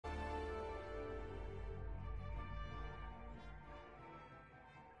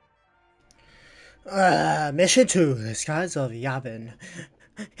Mission 2, the skies of Yavin.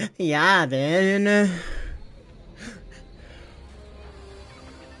 Yavin.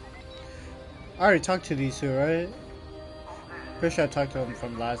 I already talked to these two, right? Pretty sure I talked to them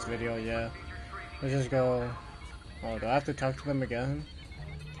from last video, yeah. Let's just go. Oh, do I have to talk to them again?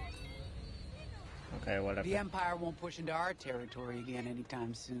 Okay, whatever. The Empire won't push into our territory again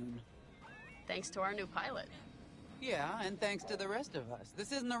anytime soon. Thanks to our new pilot. Yeah, and thanks to the rest of us.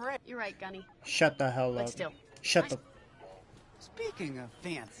 This isn't a race. You're right, Gunny. Shut the hell up. Let's still. Shut the. Speaking of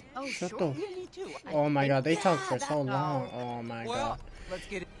fancy. Oh, Shut sure. the. Me too. Oh my god, they talk for so long. Oh my god. Let's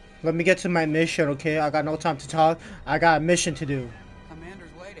get it. Let me get to my mission, okay? I got no time to talk. I got a mission to do. Commander's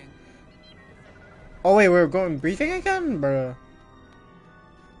waiting. Oh wait, we're going briefing again, bro.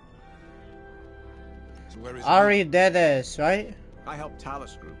 So where is I already did this, right? I helped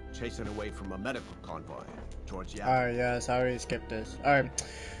Talus Group chase it away from a medical convoy towards Yavin. Alright, yes, I already skipped this. Alright.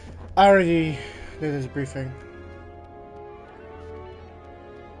 I already did this briefing.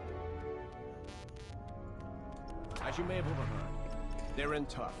 As you may have overheard, they're in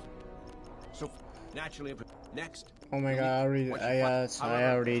tough. So naturally, next. Oh my god, I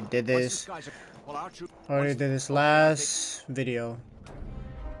already did this. I Already already did this last video.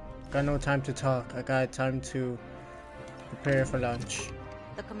 Got no time to talk. I got time to prepare for lunch.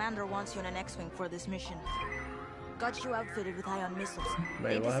 The commander wants you in an X-Wing for this mission. Got you outfitted with ion missiles.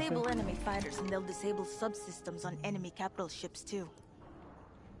 Wait, They what disable happened? enemy fighters and they'll disable subsystems on enemy capital ships too.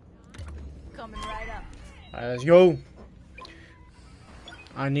 Coming right up. Alright, let's go.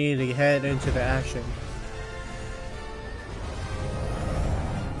 I need to head into the action.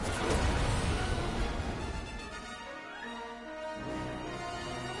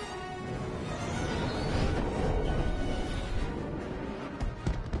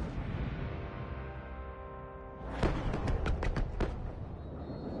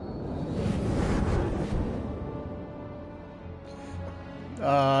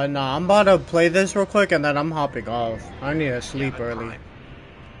 Nah, I'm about to play this real quick and then I'm hopping off. I need to sleep early.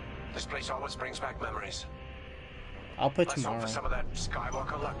 This place always brings back memories. I'll play Let's hope tomorrow. for some of that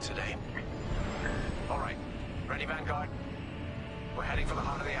Skywalker luck today. Alright, ready, Vanguard? We're heading for the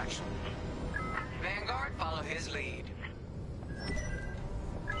heart of the action. Vanguard, follow his lead.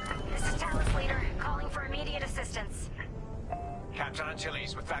 This is Talus Leader, calling for immediate assistance. Captain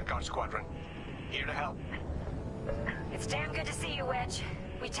Antilles with Vanguard Squadron. Here to help. It's damn good to see you, Wedge.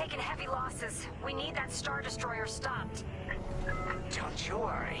 We've taken heavy losses. We need that Star Destroyer stopped. Don't you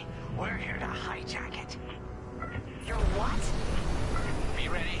worry. We're here to hijack it. You're what? Be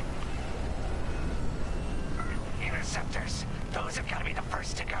ready. Interceptors. Those have got to be the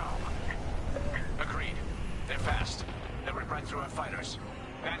first to go. Agreed. They're fast. They'll rip right through our fighters.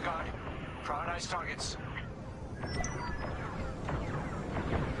 Vanguard, prioritize targets.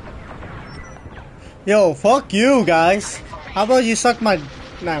 Yo, fuck you guys. How about you suck my...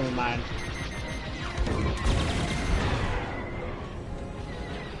 Never mind.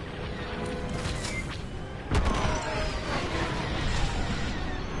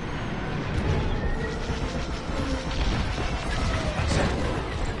 That's it.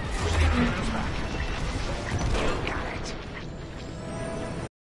 Push the enemies back. You got it.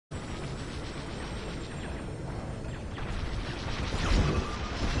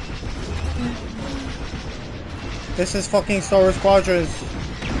 This is fucking Star Wars Squadrons.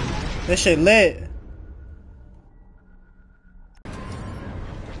 This shit lit.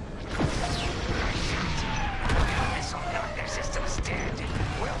 This'll knock their systems dead.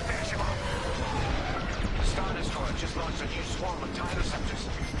 We'll finish them off. Star Destroyer just launched a new swarm of TIE interceptors.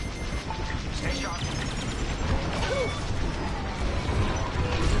 Stay sharp.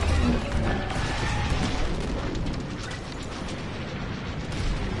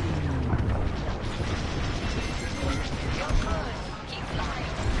 You're good. Keep flying.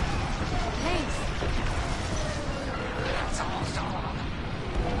 Thanks. That's almost all of them.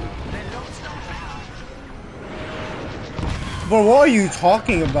 Then don't stop now. But what are you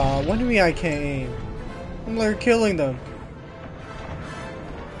talking about? What do you mean I can't aim? I'm like killing them.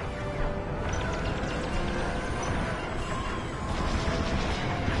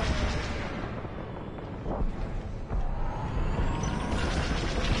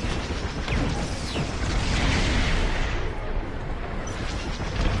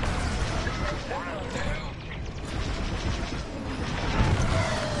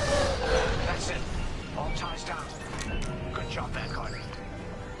 That's it. All ties down. Good job, Vanguard.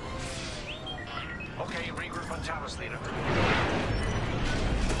 Okay, regroup on Talus Leader.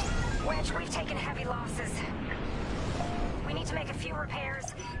 Wedge, we've taken heavy losses. We need to make a few repairs,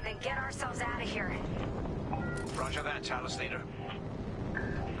 then get ourselves out of here. Roger that, Talus Leader.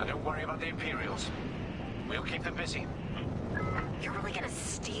 And don't worry about the Imperials. We'll keep them busy. You're really gonna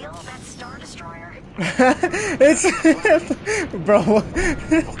steal that Star Destroyer? It's bro.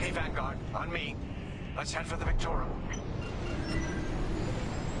 Okay, Vanguard, on me. Let's head for the Victoria.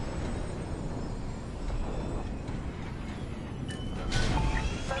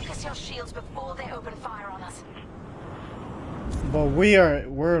 Focus your shields before they open fire on us. But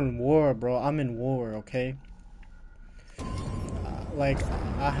we're in war, bro. I'm in war, okay? Like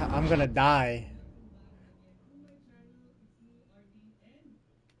I'm gonna die.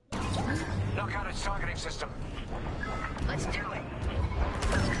 Knock out its targeting system. Let's do it.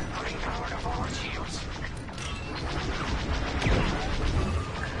 Putting power to forward shields.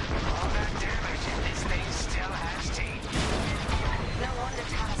 All that damage and this thing still has teeth. No wonder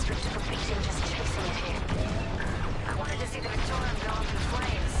Talistry took a beating just chasing it here. I wanted to see the Victorian go up in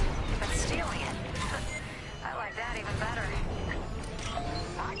flames, but stealing it, I like that even better.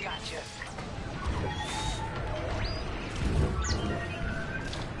 I gotcha.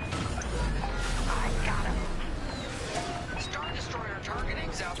 I got him. Star Destroyer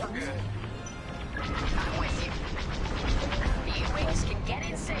targeting's out for good. I'm with you. The U-Wings can get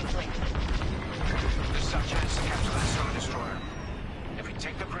in safely. There's some chance to capture that Star Destroyer. If we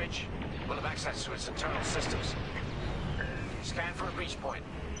take the bridge, we'll have access to its internal systems. Scan for a breach point,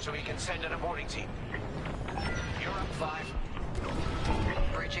 so we can send an aborting team. You're up, 5.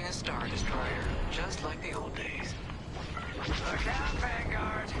 Bridging a Star Destroyer, just like the old days. Look out,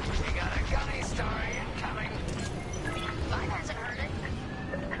 Vanguard. We got a gunny story incoming. Mine hasn't heard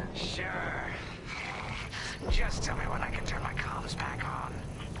it. Sure. Just tell me when I can turn my comms back on.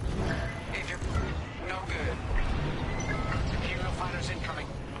 If you're no good. Imperial fighters incoming.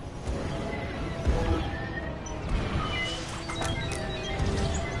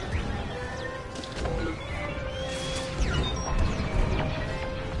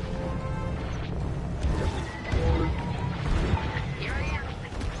 Here I am.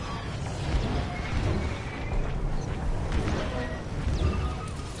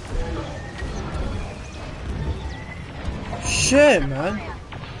 Shit, man.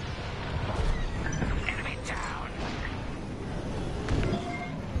 Enemy down.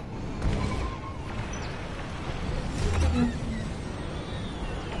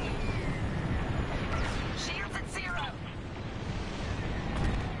 Shields at 0.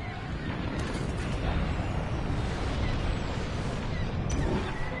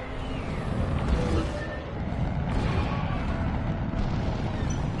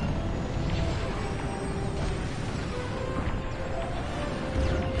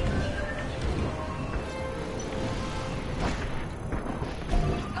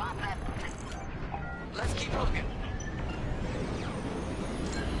 Got them. Let's keep looking.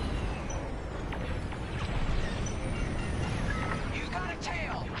 You got a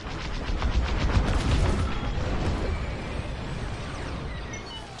tail.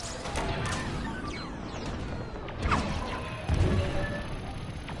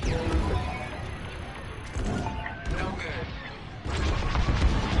 No good.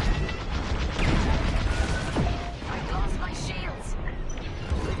 I lost my shields.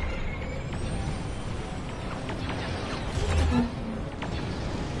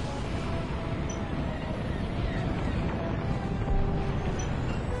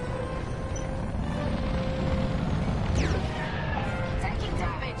 Taking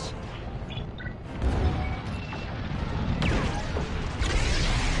damage.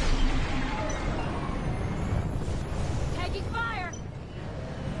 Taking fire.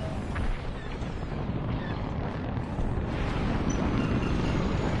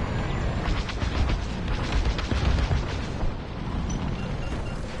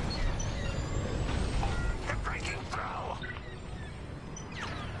 They're breaking through.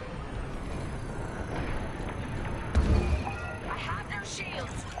 I have no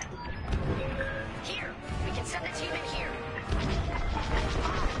shields. Here, we can send a team in here.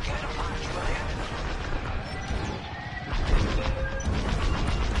 Get a punch, will ya?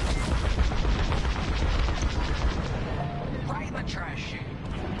 Right in the trash chute.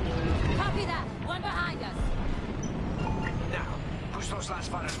 Copy that. One behind us. Now, push those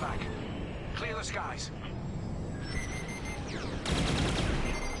last fighters back. Clear the skies.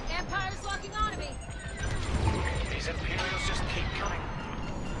 Empire's locking onto me. These Imperials just keep coming.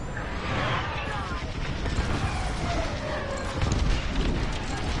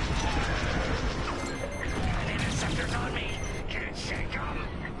 An interceptor's on me. Can't shake 'em.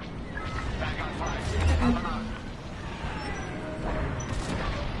 Back on 5. Up and on.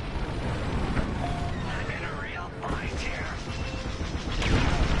 I'm in a real bind here.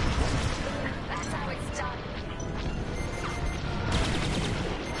 That's how it's done.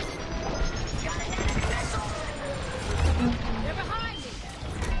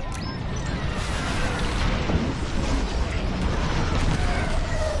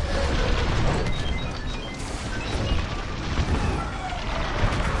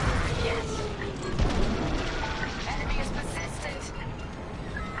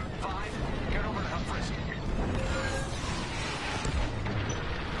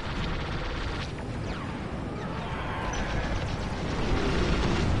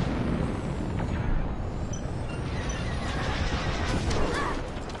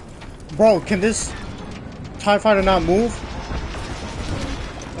 Bro, can this TIE fighter not move?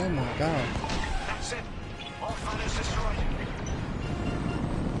 Oh my god. That's it. All fighters destroyed.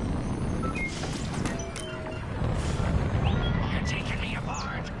 You're taking me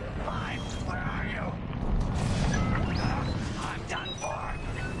apart. Live, where are you? I'm done for.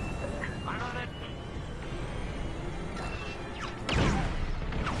 I'm on it.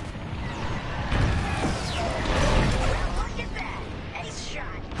 Look at that. Ace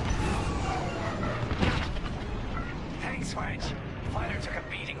shot. Thanks, Wedge. Fighter took a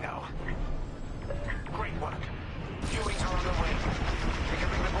beating, though. Great work. Viewings are on the way. We can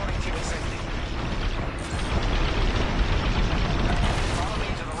bring the boarding team in safely. Follow me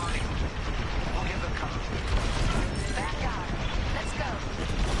to the line. We'll give them cover. Back on. Let's go.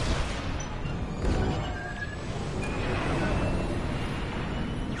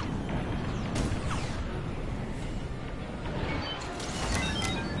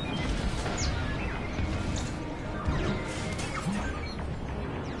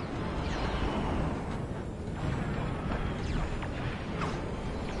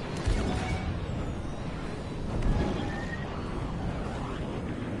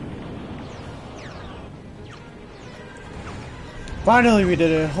 Finally we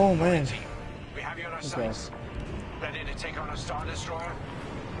did it. Oh man. We have you on our Okay. sights. Ready to take on a Star Destroyer?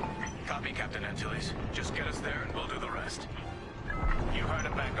 Copy, Captain Antilles. Just get us there and we'll do the rest. You heard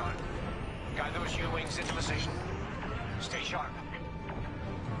him, back on. Guide those U-wings into position. Stay sharp.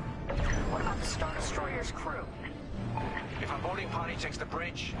 What about the Star Destroyer's crew? If our boarding party takes the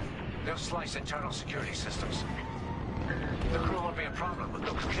bridge, they'll slice internal security systems. The crew won't be a problem with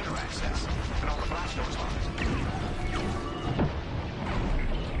no computer access and all the blast doors locked.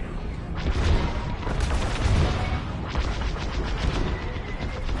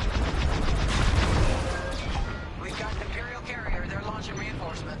 We've got an Imperial carrier. They're launching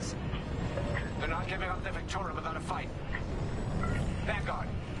reinforcements. They're not giving up the Victoria without a fight. Vanguard,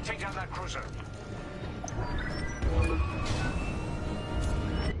 take down that cruiser.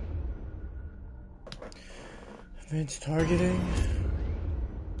 Advanced targeting.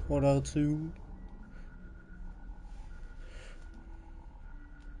 What else?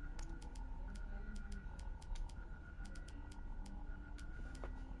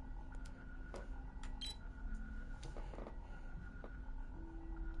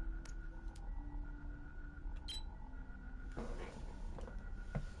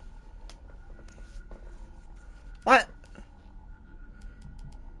 What?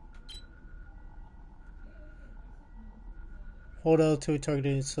 Hold L2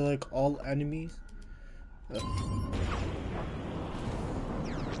 targeting and select all enemies. Locked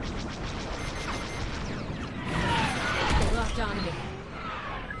on me.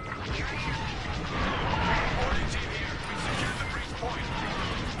 Boarding team here. We've secured the breach point.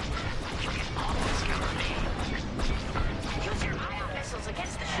 You can always count on me. Use your ion missiles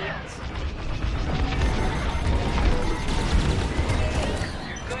against the shields.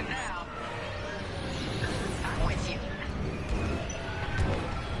 You're good now. I'm with you.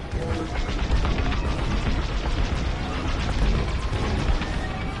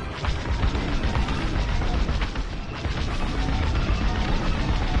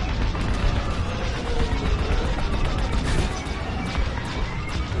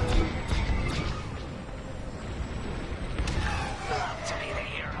 Love to be the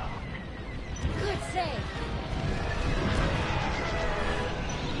hero. Good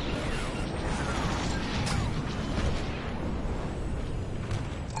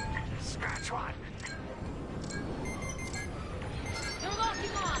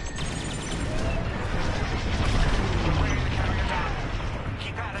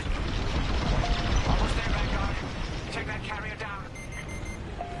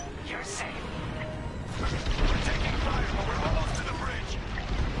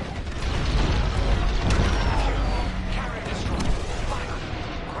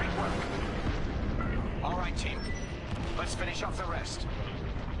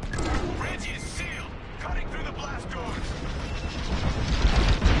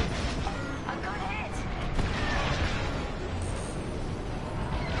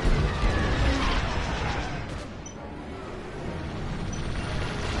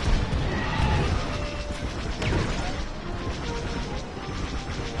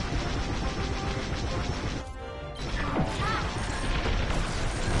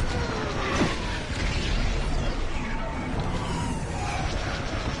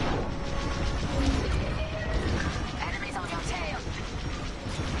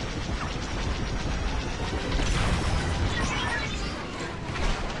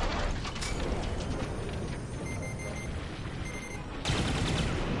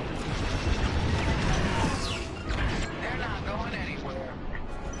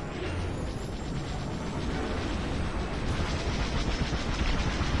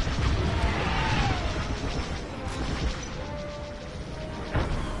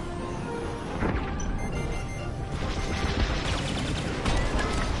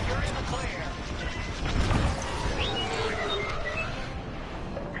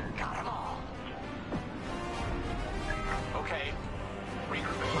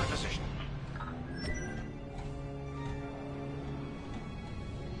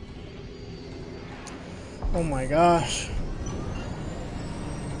Oh my gosh.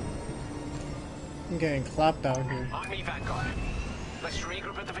 I'm getting clapped out here. On me, Vanguard. Let's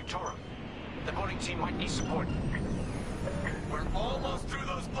regroup at the Victorum. The boarding team might need support. We're almost through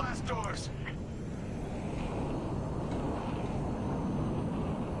those blast doors.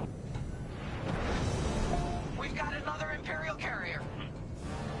 We've got another Imperial carrier.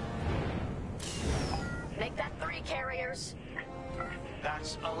 Make that 3 carriers.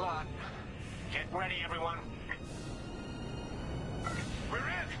 That's a lot. Get ready, everyone. We're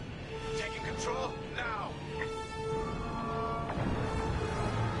in. Taking control now.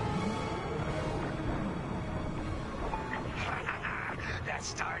 That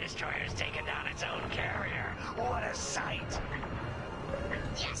Star Destroyer's taken down its own carrier. What a sight.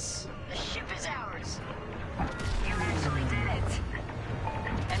 Yes! The ship is ours! You actually did it!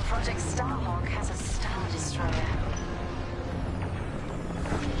 And Project Starhawk has a Star Destroyer.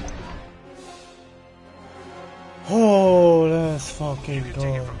 Oh, let's fucking You take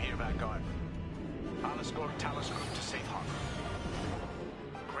go. it from here, Vanguard. I'll escort Talus Group to safe harbor.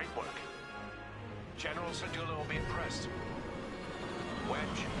 Great work. General Sandula will be impressed.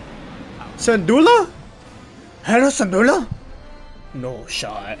 Wedge, out. Sandula? Hello, Sandula? No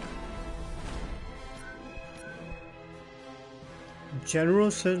shot. General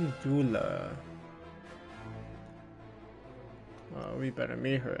Sandula. We better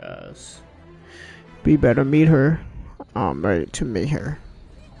meet her ass. We better meet her. I'm ready to meet her.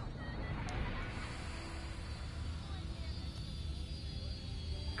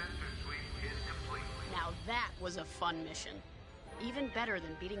 Now that was a fun mission. Even better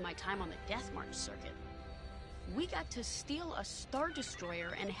than beating my time on the Death March circuit. We got to steal a Star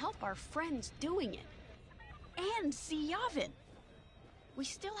Destroyer and help our friends doing it. And see Yavin. We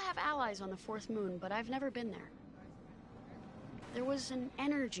still have allies on the Fourth Moon, but I've never been there. There was an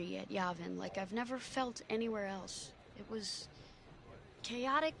energy at Yavin like I've never felt anywhere else. It was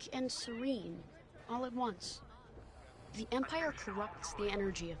chaotic and serene, all at once. The Empire corrupts the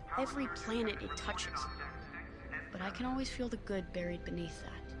energy of every planet it touches. But I can always feel the good buried beneath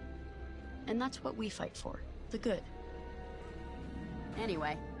that. And that's what we fight for, the good.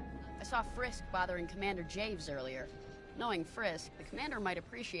 Anyway, I saw Frisk bothering Commander Javes earlier. Knowing Frisk, the commander might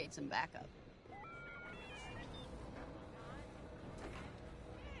appreciate some backup.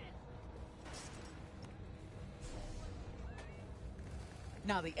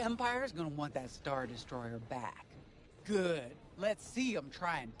 Now the Empire's gonna want that Star Destroyer back. Good. Let's see them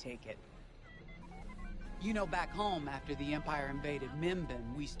try and take it. You know, back home, after the Empire invaded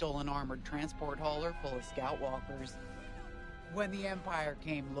Mimbin, we stole an armored transport hauler full of scout walkers. When the Empire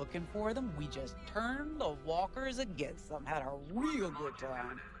came looking for them, we just turned the walkers against them. Had a real good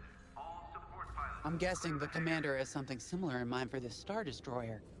time. I'm guessing the commander has something similar in mind for this Star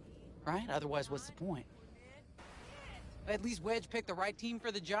Destroyer, right? Otherwise, what's the point? At least Wedge picked the right team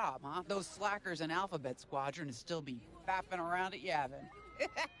for the job, huh? Those slackers in Alphabet Squadron would still be fapping around at Yavin.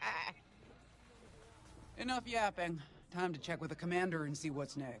 Enough yapping. Time to check with the commander and see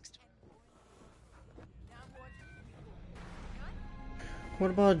what's next. What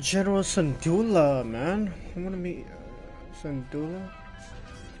about General Sandula, man? I wanna meet Sandula.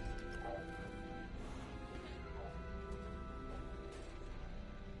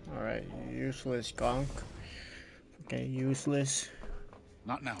 Alright, useless gonk. Okay, useless.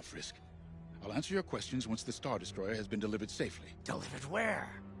 Not now, Frisk. I'll answer your questions once the Star Destroyer has been delivered safely. Delivered where?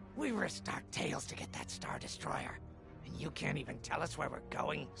 We risked our tails to get that Star Destroyer. And you can't even tell us where we're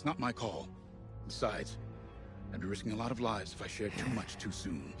going? It's not my call. Besides, I'd be risking a lot of lives if I shared too much too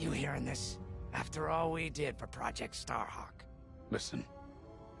soon. You hearing this? After all we did for Project Starhawk. Listen,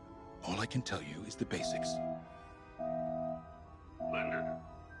 all I can tell you is the basics. Linden,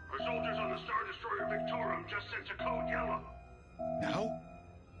 our soldiers on the Star Destroyer Victorum just sent a code yellow. Now?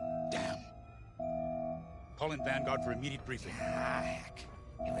 Damn. Call in Vanguard for immediate briefing. Ah, heck.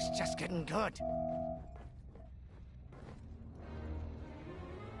 It was just getting good.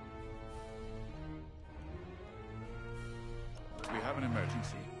 We have an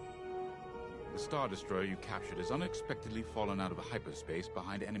emergency. The Star Destroyer you captured has unexpectedly fallen out of hyperspace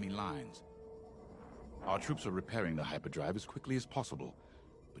behind enemy lines. Our troops are repairing the hyperdrive as quickly as possible,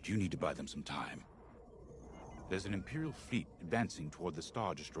 but you need to buy them some time. There's an Imperial fleet advancing toward the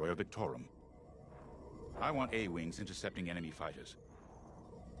Star Destroyer Victorum. I want A-wings intercepting enemy fighters.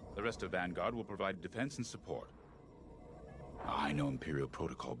 The rest of Vanguard will provide defense and support. I know Imperial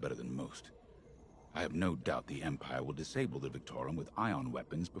protocol better than most. I have no doubt the Empire will disable the Victorum with ion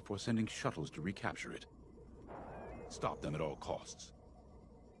weapons before sending shuttles to recapture it. Stop them at all costs.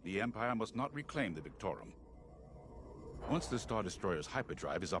 The Empire must not reclaim the Victorum. Once the Star Destroyer's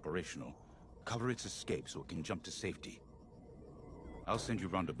hyperdrive is operational, Cover its escape so it can jump to safety. I'll send you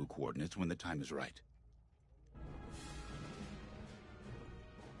rendezvous coordinates when the time is right.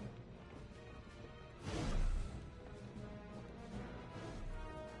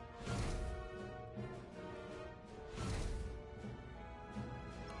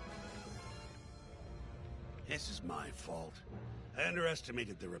 This is my fault. I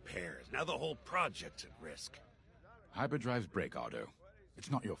underestimated the repairs. Now the whole project's at risk. Hyperdrives break, Otto. It's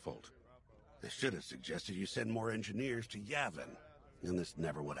not your fault. I should have suggested you send more engineers to Yavin. And this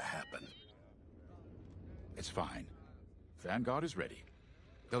never would have happened. It's fine. Vanguard is ready.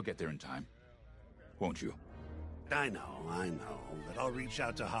 They'll get there in time. Won't you? I know. But I'll reach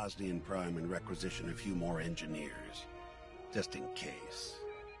out to Hosnian Prime and requisition a few more engineers. Just in case.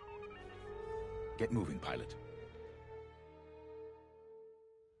 Get moving, pilot.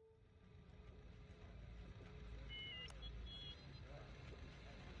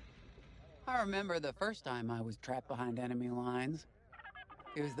 I remember the first time I was trapped behind enemy lines.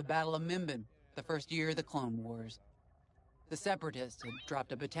 It was the Battle of Mimbin, the first year of the Clone Wars. The Separatists had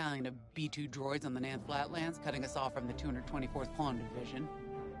dropped a battalion of B-2 droids on the Nan Flatlands, cutting us off from the 224th Clone Division.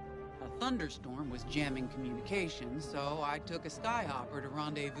 A thunderstorm was jamming communications, so I took a skyhopper to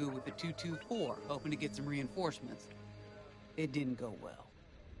rendezvous with the 224, hoping to get some reinforcements. It didn't go well.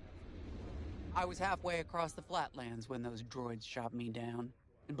 I was halfway across the Flatlands when those droids shot me down.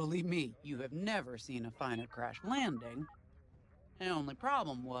 And believe me, you have never seen a finer crash landing. The only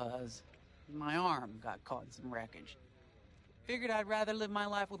problem was, my arm got caught in some wreckage. Figured I'd rather live my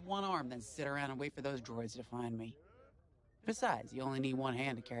life with one arm than sit around and wait for those droids to find me. Besides, you only need one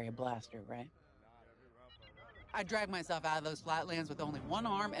hand to carry a blaster, right? I dragged myself out of those flatlands with only one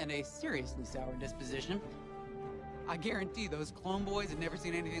arm and a seriously sour disposition. I guarantee those clone boys had never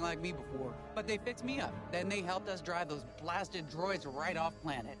seen anything like me before, but they fixed me up. Then they helped us drive those blasted droids right off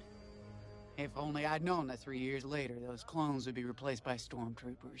planet. If only I'd known that 3 years later, those clones would be replaced by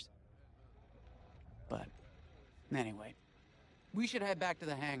stormtroopers. But, anyway, we should head back to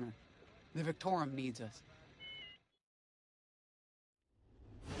the hangar. The Victorum needs us.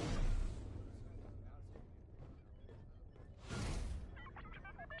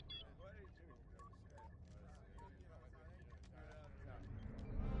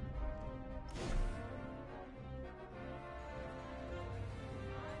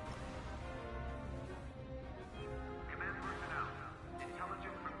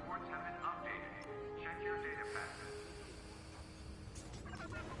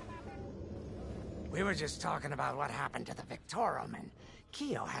 We were just talking about what happened to the Victorum, and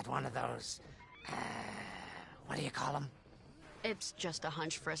Keo had one of those, what do you call them? It's just a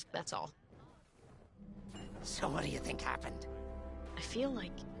hunch, Frisk, that's all. So what do you think happened? I feel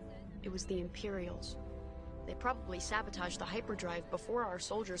like it was the Imperials. They probably sabotaged the hyperdrive before our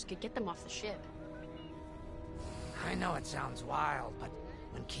soldiers could get them off the ship. I know it sounds wild, but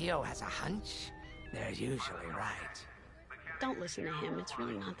when Keo has a hunch, they're usually right. Don't listen to him, it's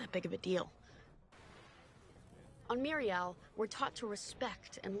really not that big of a deal. On Mirial, we're taught to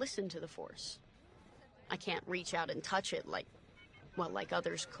respect and listen to the Force. I can't reach out and touch it like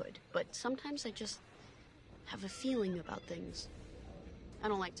others could, but sometimes I just have a feeling about things. I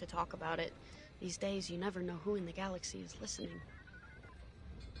don't like to talk about it. These days, you never know who in the galaxy is listening.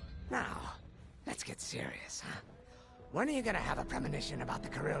 Now, let's get serious, huh? When are you gonna have a premonition about the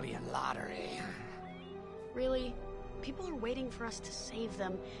Carillion lottery? Really? People are waiting for us to save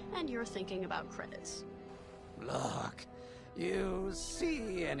them, and you're thinking about credits. Look, you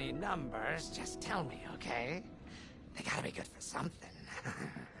see any numbers, just tell me, okay? They gotta be good for something.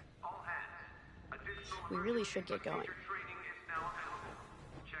 We really should get going.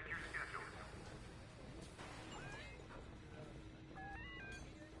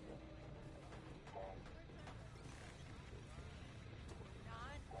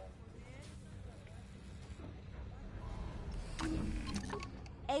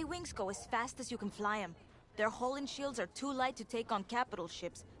 A-Wings go as fast as you can fly them. Their hull and shields are too light to take on capital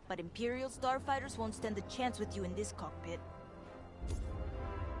ships, but Imperial starfighters won't stand a chance with you in this cockpit.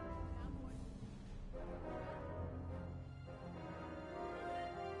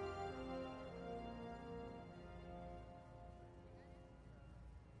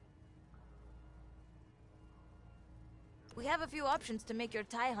 We have a few options to make your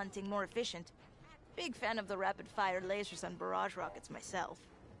TIE hunting more efficient. Big fan of the rapid-fire lasers and barrage rockets myself.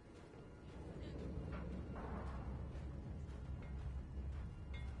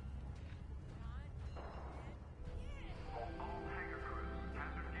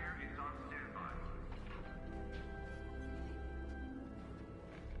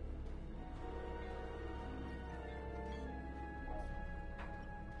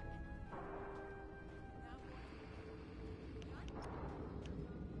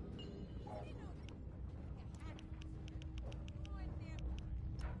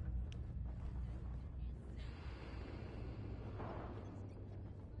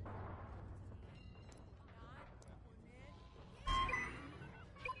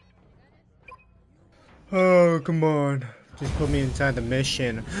 Oh, come on. Just put me inside the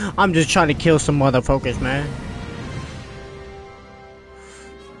mission. I'm just trying to kill some motherfuckers, man.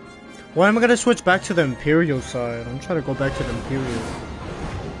 Why am I gonna switch back to the Imperial side? I'm trying to go back to the Imperial.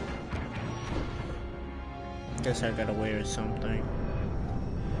 Guess I gotta wait or something.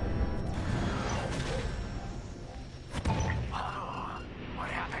 What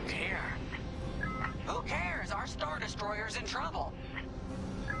happened here? Who cares? Our Star Destroyer's in trouble.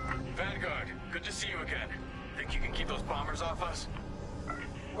 Vanguard, good to see you again. Think you can keep those bombers off us?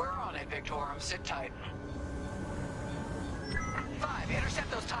 We're on it, Victorum. Sit tight. 5, intercept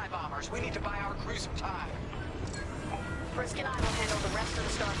those TIE bombers. We need to buy our crew some time. Frisk and I will handle the rest of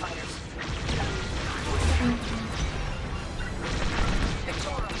the starfighters.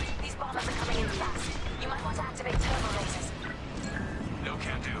 Victorum, these bombers are coming in fast. You might want to activate turbo lasers. No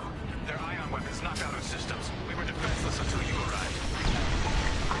can do. Their ion weapons knocked out our systems. We were defenseless until you arrived.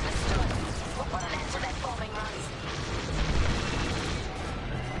 Understood. We'll put an end to their bombing runs.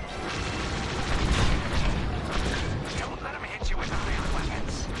 Don't let them hit you with ion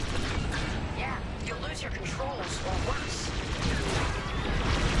weapons. Yeah, you'll lose your controls, or worse.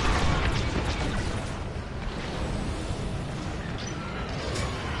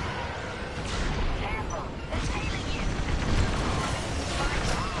 Careful, they're tailing you. Find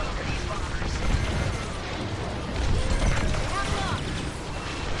all over these bombers.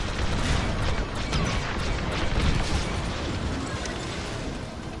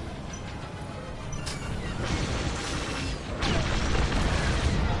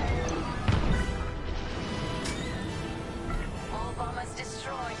 All bombers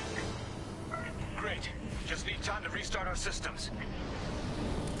destroyed. Great. Just need time to restart our systems.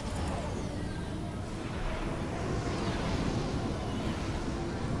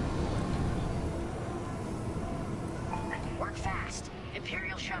 Work fast.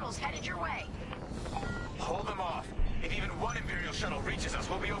 Imperial shuttles headed your way. Hold them off. If even one Imperial shuttle reaches us,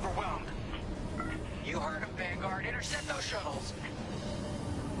 we'll be overwhelmed. You heard them, Vanguard. Intercept those shuttles.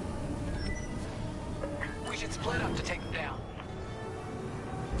 We should split up to take them down.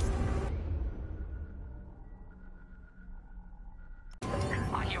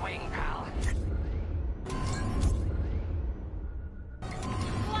 On your wing, pal.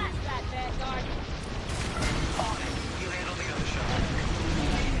 Blast that, Vanguard! On it. You handle the other shuttle.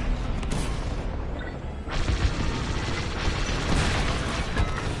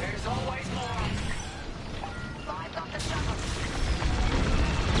 There's always more. 5 got the shuttles.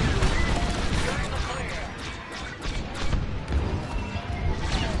 You're in the clear.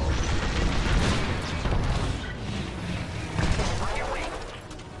 On your wing.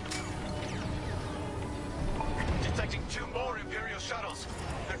 Detecting 2 more Imperial shuttles.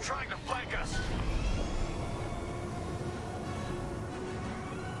 They're trying to flank us.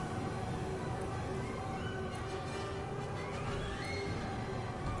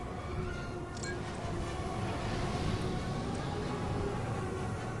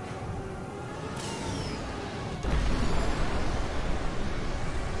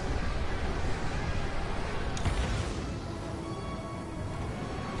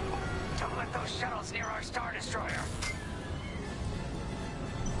 Don't let those shuttles near our Star Destroyer.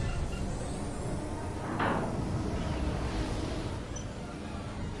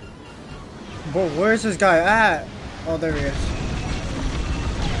 But where's this guy at? Oh, there he is.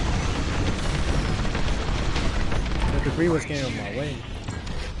 The debris was getting on my way.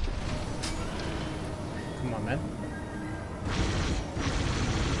 Come on, man.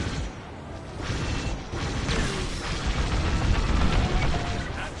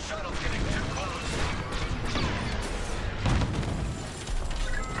 That shuttle's getting too close.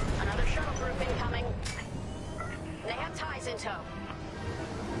 Another shuttle group incoming. They have ties in tow.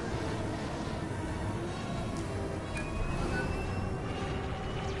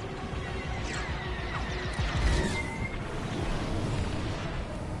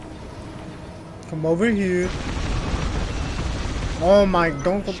 Come over here. Oh my,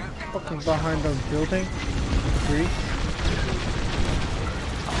 don't go fucking behind the building. Free.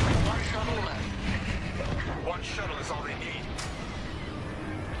 One shuttle left. One shuttle is all they need.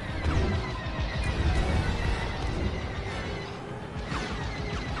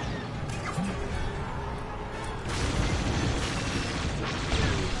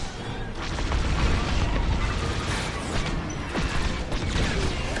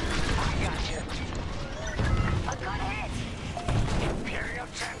 I got you. A good hit. Imperial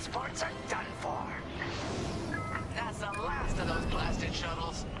transports are done for. That's the last of those blasted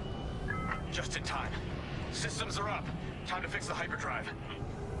shuttles. Just in time. Systems are up. Time to fix the hyperdrive.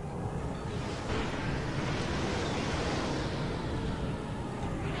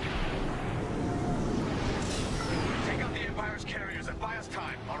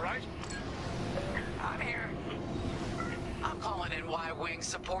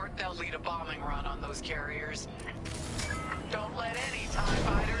 port, they'll lead a bombing run on those carriers. Don't let any TIE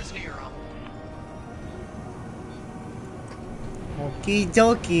fighters near them. Okie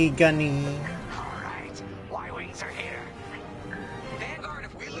dokie, Gunny. Alright, Y-Wings are here. Vanguard,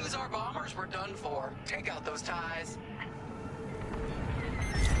 if we lose our bombers, we're done for. Take out those TIEs.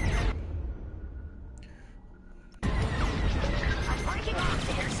 I'm breaking off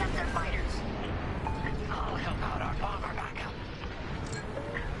to intercept their fighters. I'll help out our bomber backup.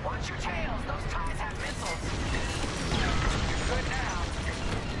 Watch your tails, those TIEs have missiles. You're good now.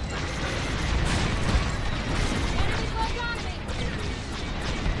 Enemy close on me!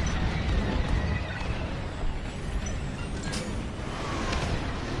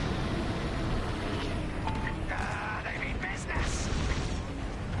 They mean business.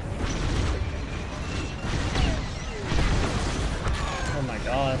 Oh my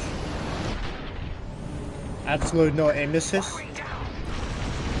gosh. Absolute no aim assist. Y-Wing down.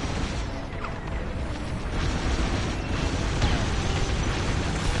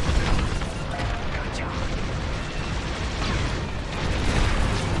 Good job.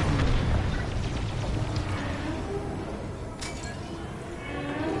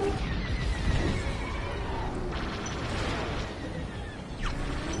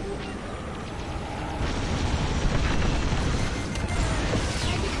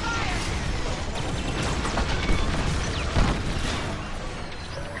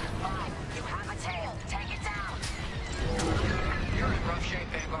 Fine, you have a tail. Take it down. You're in rough shape,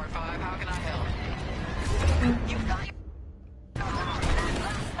 Vanguard 5. How can I help? You thought you...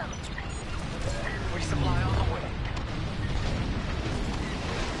 Resupply on the way.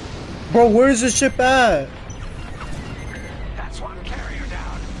 Bro, where's the ship at? That's one carrier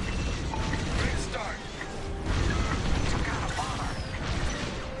down. Great start. Took out a bomber.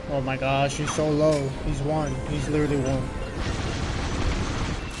 Oh my gosh, he's so low. He's one. He's literally one.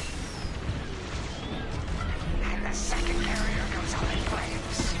 And the second carrier goes up in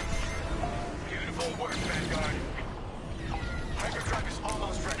flames. Beautiful work, Vanguard. Hyperdrive is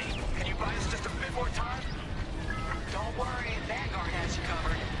almost ready. Can you buy us just a bit more time? Don't worry, Vanguard has you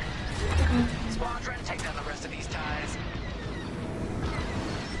covered. Squadron, take down the rest of these TIEs.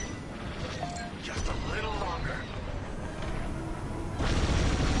 Just a little longer.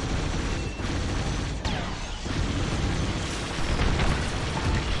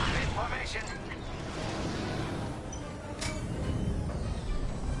 I'm in formation.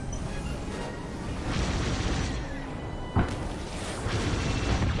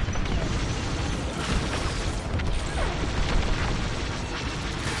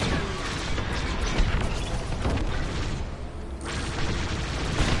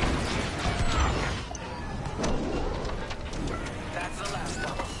 That's the last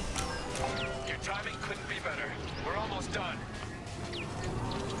of them. Your timing couldn't be better. We're almost done.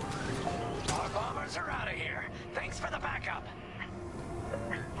 Our bombers are out of here. Thanks for the backup.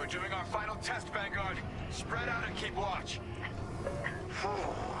 We're doing our final test, Vanguard. Spread out and keep watch.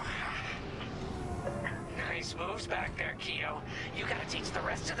 Nice moves back there, Keo. You gotta teach the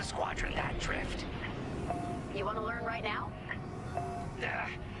rest of the squadron that drift. You want to learn right now?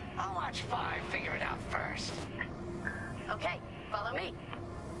 I'll watch 5 figure it out first. Okay, follow me.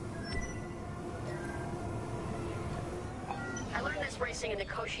 I learned this racing in the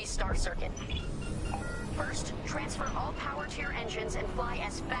Koshi Star Circuit. First, transfer all power to your engines and fly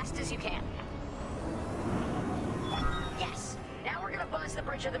as fast as you can. Yes! Now we're gonna buzz the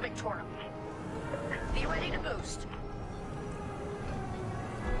bridge of the Victorum. Be ready to boost.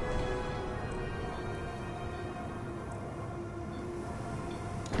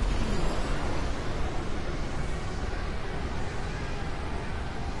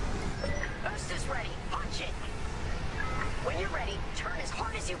 Boost is ready. Punch it. When you're ready, turn as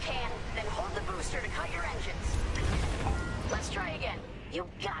hard as you can, then hold the booster to cut your engines. Let's try again. You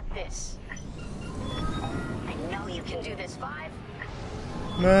got this. I know you can do this, 5.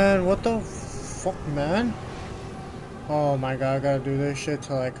 Man, what the fuck, man? Oh my god, I gotta do this shit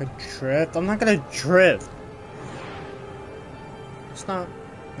till I could drift. I'm not gonna drift. It's not...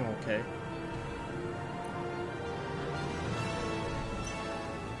 Okay.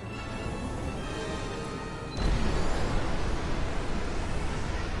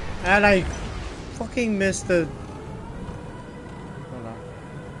 And I fucking missed the... Hold on.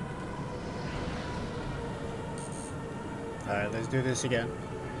 Alright, let's do this again.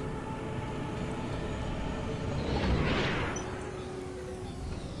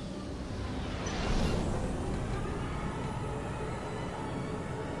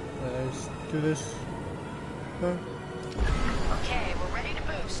 Let's do this. Huh? Okay, we're ready to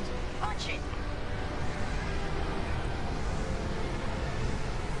boost. Punch it.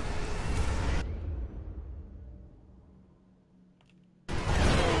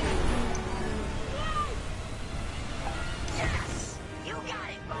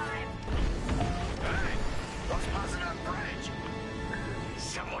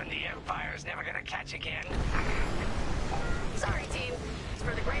 Empire's never gonna catch again. Sorry, team. It's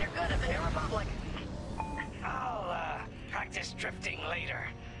for the greater good of the New Republic. I'll, practice drifting later,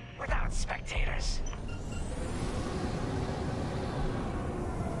 without spectators.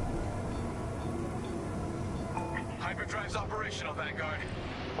 Hyperdrive's operational, Vanguard.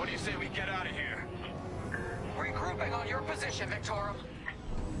 What do you say we get out of here? Regrouping on your position, Victorum.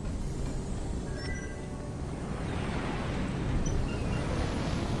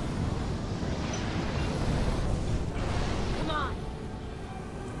 Come on.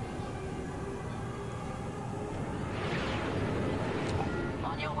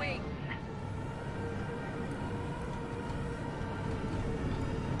 On your way.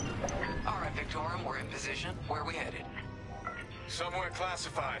 All right, Victorum, we're in position. Where are we headed? Somewhere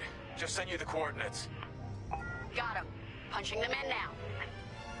classified. Just send you the coordinates. Got him. Punching them in now.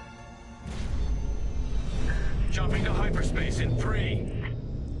 Jumping to hyperspace in 3,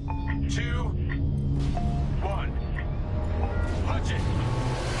 2, 1. Punch it.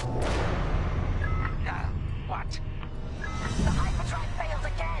 What? The hyperdrive failed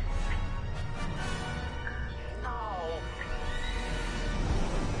again. No.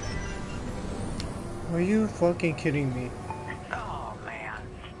 Are you fucking kidding me? Oh, man.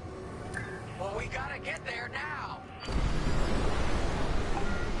 Well, we gotta get there now.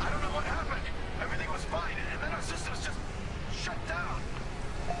 I don't know what happened. Everything was fine, and then our systems just shut down.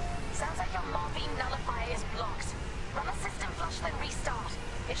 Sounds like your morphine nullifier is blocked. Run a system flush, then restart.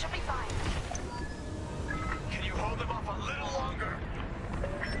 It should be fine. Can you hold them off a little longer?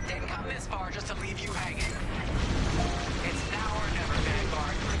 Didn't come this far just to leave you hanging. It's now or never,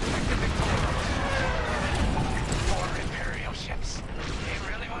 Vanguard. Protect the Victoria. 4 Imperial ships. They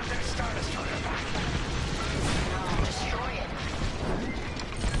really want their Star Destroyer back. No, destroy it.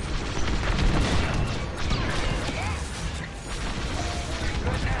 Yes!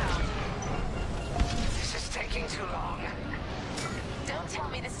 Good now. This is taking too long. Don't tell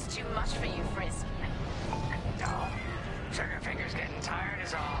me this is too much for you, Frisk. No. Triggerfinger's getting tired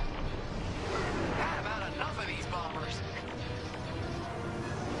is all. Had about enough of these bombers.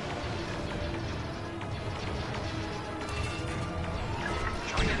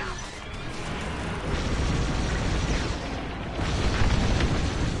 Join it up.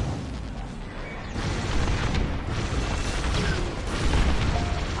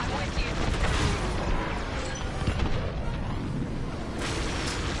 I'm with you.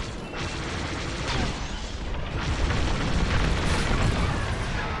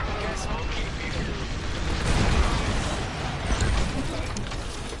 Guess we'll keep you.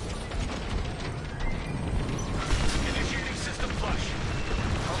 Initiating system flush.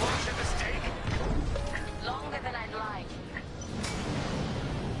 How long should this take? Longer than I'd like.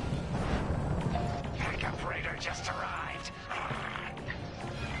 Backup Raider just arrived.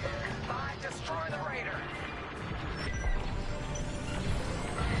 Five, destroy the Raider.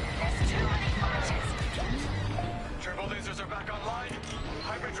 There's too many fighters. Turbo lasers are back online.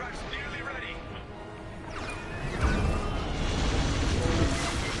 Hyperdrive's nearly ready.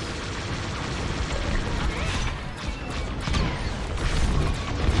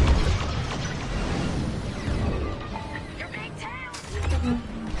 Your big tail.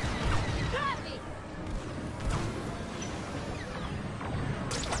 Got me.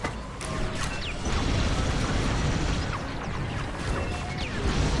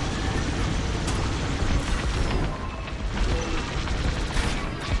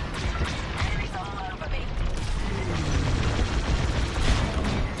 Enemies all over me.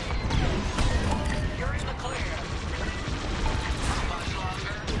 You're in the clear. How much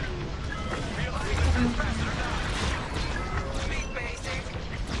longer? Realizing this is fast or not. Meet basic.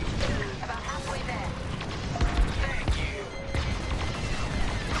 About halfway there. Thank you.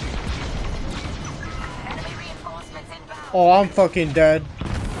 Enemy reinforcements inbound. Oh, I'm fucking dead.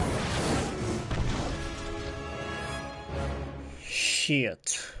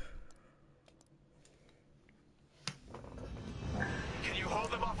 Shit. Can you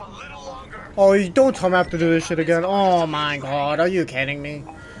hold them off a little longer? Oh, you don't tell me I have to do this shit again. Oh my god, are you kidding me?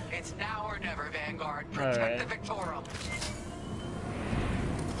 It's now or never, Vanguard. Protect Alright. the Victorum.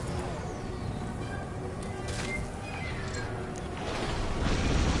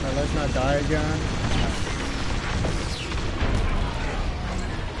 Alright, let's not die again.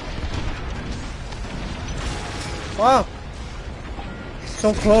 Wow!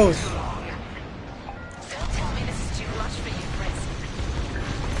 So close. Don't tell me this is too much for you, Frisk.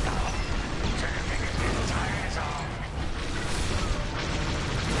 Triggerfinger's getting tired is all.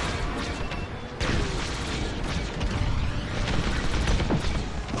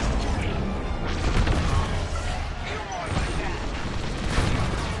 You won't like that.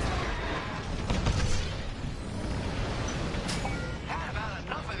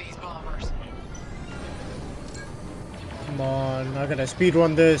 gotta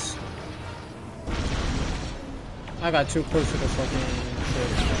speedrun this. I got too close to the fucking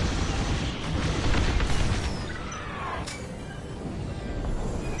shit.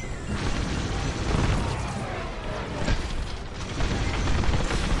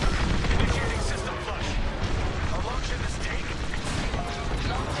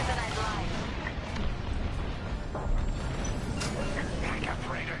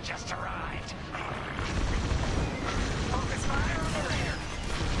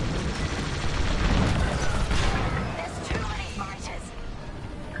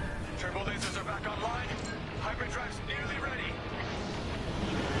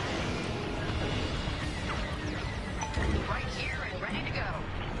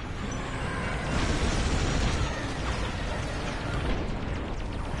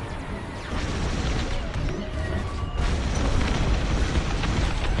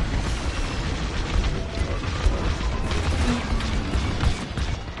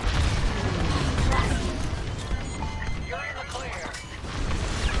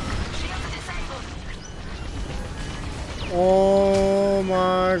 Oh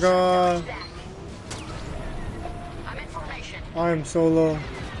my god. I'm so low.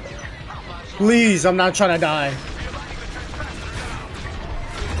 Please, I'm not trying to die.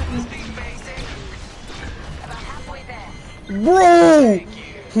 Bro!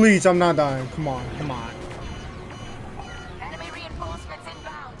 Please, I'm not dying. Come on, come on. Enemy reinforcements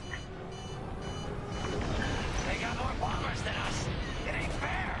inbound. They got more bombers than us. It ain't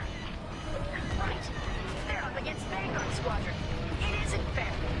fair. Right. They're up against Vanguard Squadron. It isn't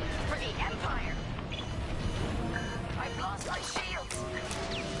fair. For the Empire. I've lost my shields.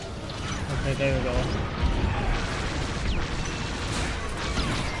 Okay, there we go.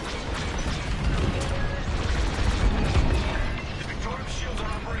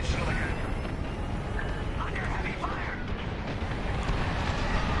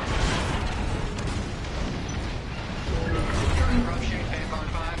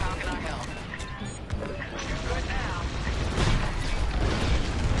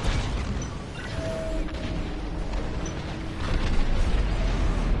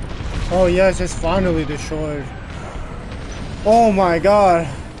 Oh yes, it's finally destroyed. Oh my god.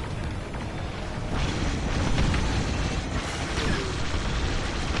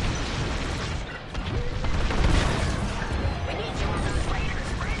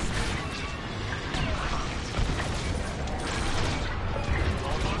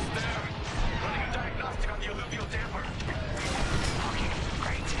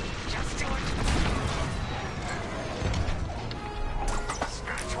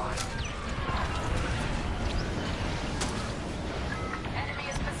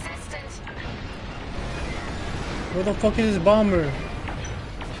 Where the fuck is this bomber?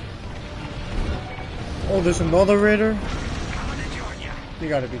 Oh, there's another raider? You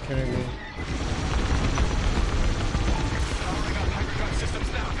gotta be kidding me.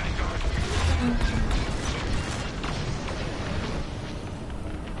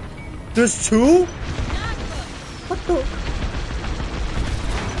 There's two? What the?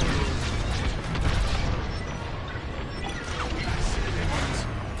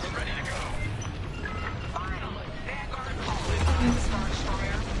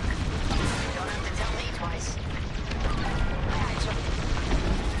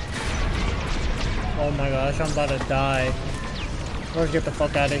 Oh my gosh, I'm about to die. Let's get the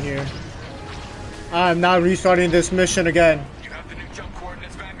fuck out of here. I'm not restarting this mission again. You have the new jump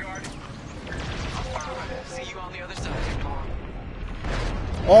coordinates, Vanguard? See you on the other side.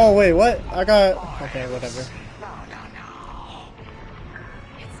 Oh wait, what? I got... Okay, whatever. No.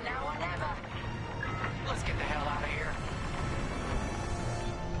 It's now or never. Let's get the hell out of here.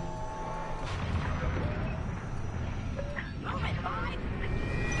 Moving line.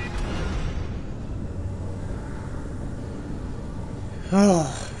 Oh,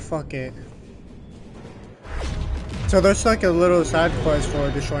 fuck it. So there's like a little side quest for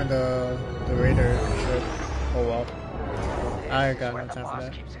destroying the raider ship. Oh well. I got no time for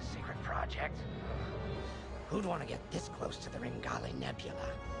that. Keeps his secret project. Who'd want to get this close to the Ringali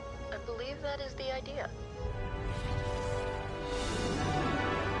Nebula? I believe that is the idea.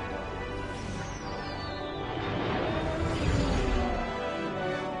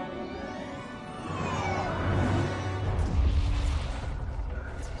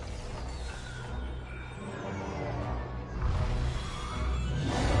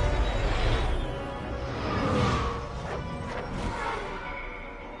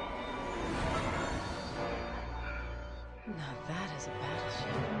 Now that is a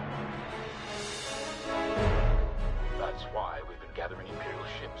battleship. That's why we've been gathering Imperial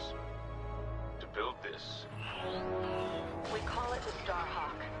ships. To build this. We call it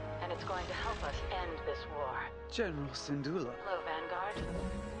this war. General Syndulla. Hello, Vanguard.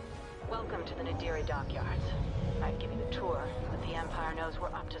 Welcome to the Nadiri dockyards. I've given you a tour, but the Empire knows we're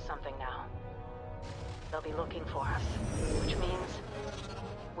up to something now. They'll be looking for us, which means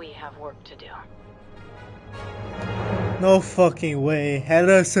we have work to do. No fucking way.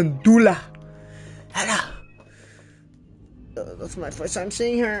 Hera Syndulla. Hera. That's my first time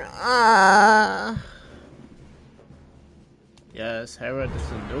seeing her. Ah. Yes, Hera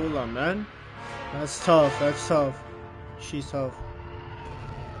Syndulla, man. That's tough. That's tough. She's tough.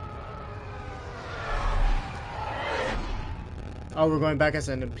 Oh, we're going back as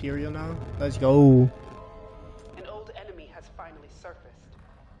an Imperial now? Let's go. An old enemy has finally surfaced.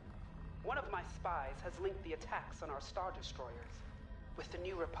 One of my spies has linked the attacks on our Star Destroyers with the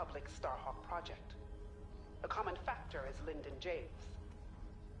New Republic Starhawk project. A common factor is Lyndon Javes.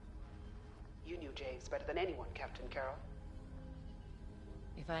 You knew Javes better than anyone, Captain Carroll.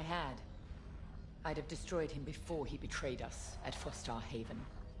 If I had, I'd have destroyed him before he betrayed us at Fostar Haven.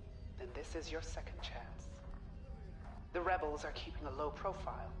 Then this is your second chance. The rebels are keeping a low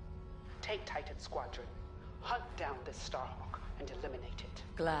profile. Take Titan Squadron, hunt down this Starhawk, and eliminate it.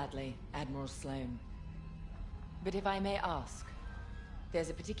 Gladly, Admiral Sloane. But if I may ask,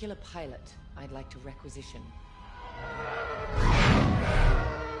 there's a particular pilot I'd like to requisition.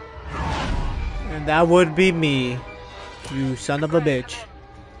 And that would be me, you son of a bitch.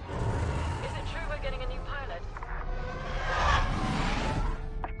 Is it true we're getting a new pilot?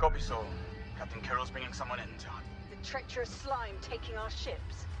 Copy, so. Captain Carroll's bringing someone in, John. The treacherous slime taking our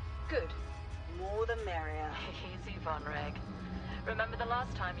ships. Good. More the merrier. Easy, Von Reg. Remember the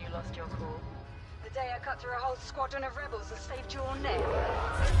last time you lost your cool? The day I cut through a whole squadron of rebels and saved your neck.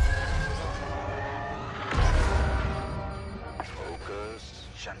 Focus.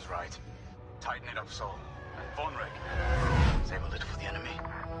 Shen's right. Tighten it up, Sol. And Von Reg. Save a little for the enemy.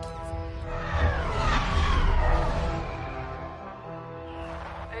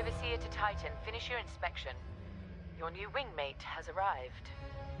 Overseer to Titan, finish your inspection. Your new wingmate has arrived.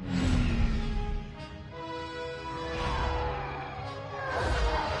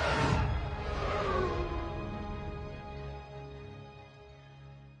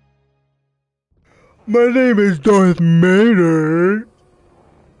 My name is Darth Vader.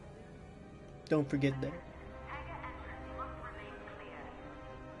 Don't forget that.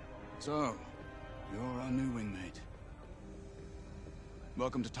 So, you're our new wingmate.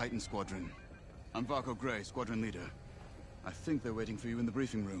 Welcome to Titan Squadron. I'm Varco Gray, Squadron Leader. I think they're waiting for you in the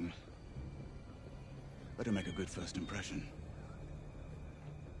briefing room. Better make a good first impression.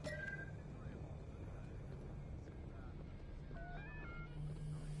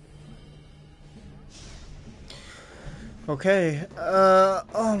 Okay,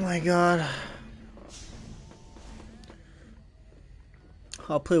 oh my god.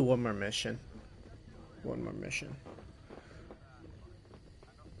 I'll play one more mission. One more mission.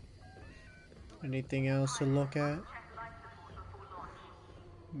 Anything else to look at?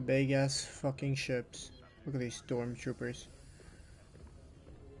 Big ass fucking ships. Look at these stormtroopers.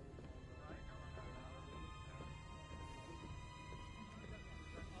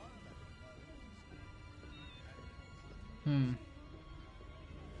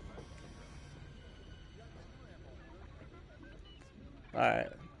 Alright.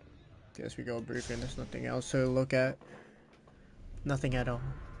 Guess we go briefing. There's nothing else to look at. Nothing at all.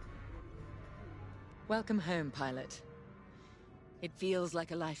 Welcome home, pilot. It feels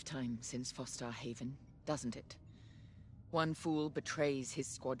like a lifetime since Fostar Haven, doesn't it? One fool betrays his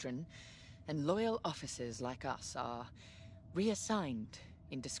squadron, and loyal officers like us are reassigned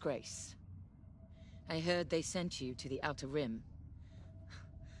in disgrace. I heard they sent you to the Outer Rim.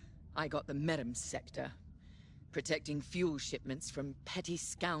 I got the Medem sector, protecting fuel shipments from petty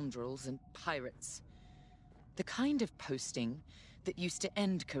scoundrels and pirates. The kind of posting that used to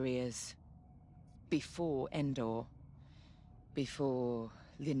end careers. Before Endor. Before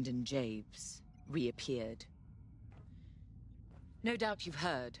Lyndon Javes reappeared. No doubt you've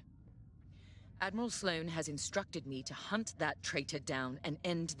heard. Admiral Sloane has instructed me to hunt that traitor down and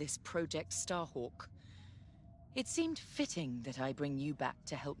end this Project Starhawk. It seemed fitting that I bring you back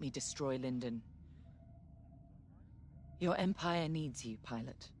to help me destroy Lyndon. Your Empire needs you,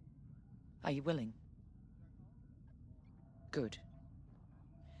 pilot. Are you willing? Good.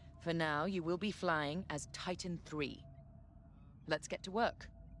 For now, you will be flying as Titan 3. Let's get to work.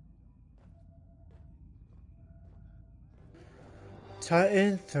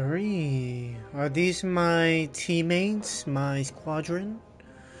 Titan 3. Are these my teammates? My squadron?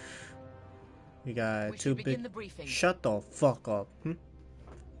 We got two big. Shut the fuck up. We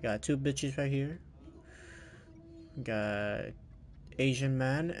got two bitches right here. We got Asian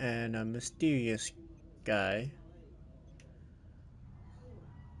man and a mysterious guy.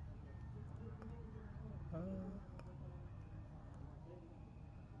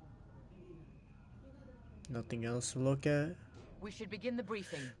 Nothing else to look at. We should begin the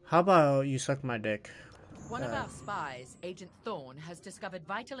briefing. How about you suck my dick? One of our spies, Agent Thorne, has discovered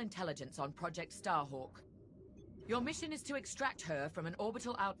vital intelligence on Project Starhawk. Your mission is to extract her from an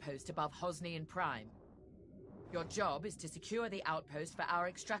orbital outpost above Hosnian Prime. Your job is to secure the outpost for our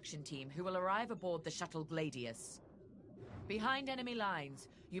extraction team, who will arrive aboard the shuttle Gladius. Behind enemy lines,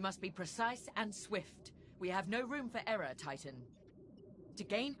 you must be precise and swift. We have no room for error, Titan. To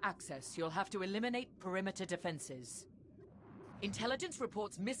gain access, you'll have to eliminate perimeter defenses. Intelligence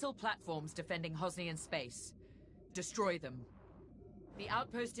reports missile platforms defending Hosnian space. Destroy them. The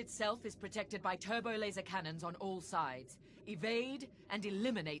outpost itself is protected by turbo laser cannons on all sides. Evade and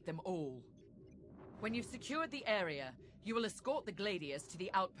eliminate them all. When you've secured the area, you will escort the Gladius to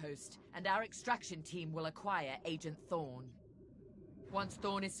the outpost, and our extraction team will acquire Agent Thorne. Once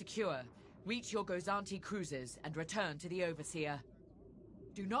Thorne is secure, reach your Gozanti cruisers and return to the Overseer.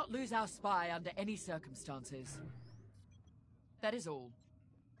 Do not lose our spy under any circumstances. That is all.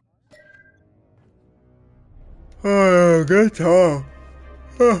 Oh, good talk.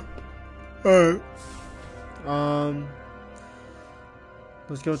 Alright.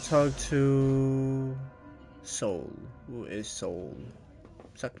 Let's go talk to Soul. Who is Soul?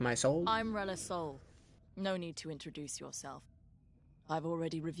 Suck my soul? I'm Rella Soul. No need to introduce yourself. I've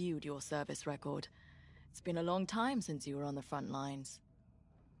already reviewed your service record. It's been a long time since you were on the front lines.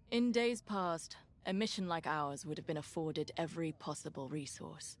 In days past, a mission like ours would have been afforded every possible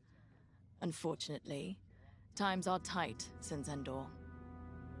resource. Unfortunately, times are tight since Endor.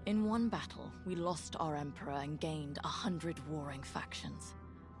 In one battle, we lost our Emperor and gained 100 warring factions.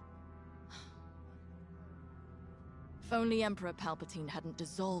 If only Emperor Palpatine hadn't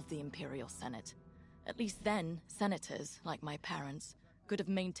dissolved the Imperial Senate. At least then, senators, like my parents, could have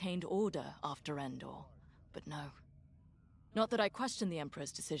maintained order after Endor. But no. Not that I question the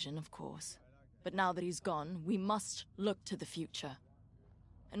Emperor's decision, of course. But now that he's gone, we must look to the future.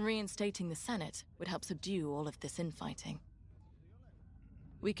 And reinstating the Senate would help subdue all of this infighting.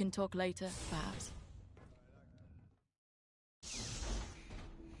 We can talk later, perhaps.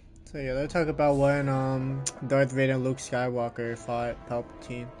 So yeah, let's talk about when Darth Vader and Luke Skywalker fought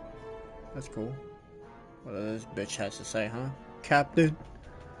Palpatine. That's cool. What this bitch has to say, huh? Captain?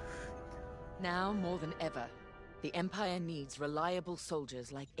 Now more than ever, the Empire needs reliable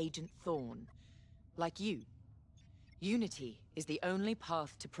soldiers like Agent Thorne. Like you. Unity is the only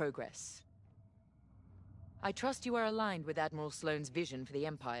path to progress. I trust you are aligned with Admiral Sloane's vision for the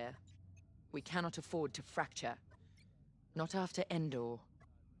Empire. We cannot afford to fracture. Not after Endor.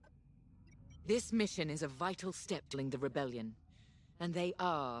 This mission is a vital step toward the rebellion. And they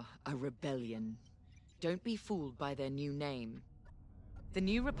are a rebellion. Don't be fooled by their new name. The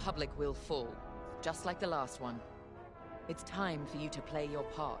New Republic will fall, just like the last one. It's time for you to play your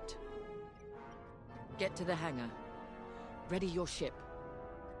part. Get to the hangar. Ready your ship.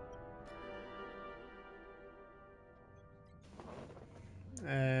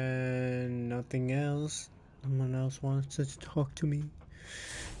 And nothing else? No one else wants to talk to me?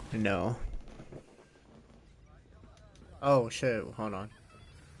 No. Oh shit, hold on.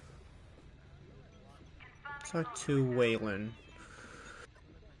 Talk to Waylon.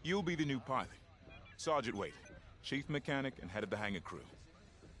 You'll be the new pilot. Sergeant Wade, chief mechanic and head of the hangar crew.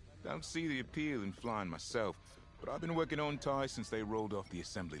 Don't see the appeal in flying myself, but I've been working on TIE since they rolled off the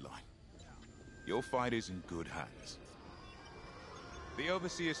assembly line. Your fight is in good hands. The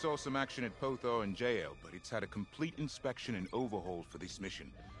Overseer saw some action at Pothor and JL, but it's had a complete inspection and overhaul for this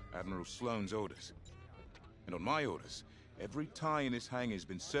mission, Admiral Sloane's orders. And on my orders, every TIE in this hangar has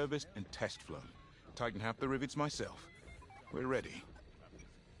been serviced and test flown. Tighten half the rivets myself. We're ready.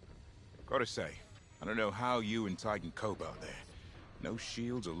 Gotta say, I don't know how you and Titan cope out there. No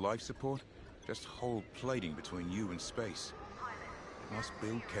shields or life support, just whole plating between you and space. Must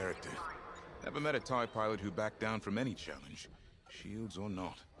build character. Never met a TIE pilot who backed down from any challenge, shields or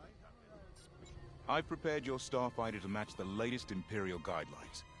not. I've prepared your starfighter to match the latest Imperial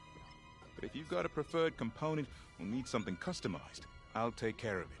guidelines. But if you've got a preferred component or need something customized, I'll take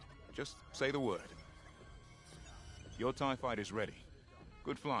care of it. Just say the word. Your TIE fighter's ready.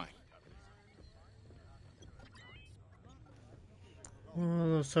 Good flying.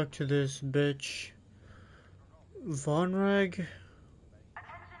 Well, let's talk to this bitch. Vonreg?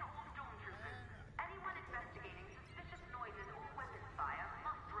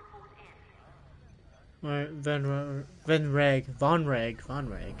 Alright,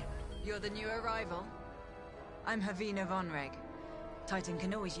 Vonreg. You're the new arrival? I'm Havina Vonreg. Titan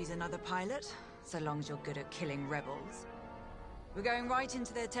can always use another pilot. so long as you're good at killing rebels. We're going right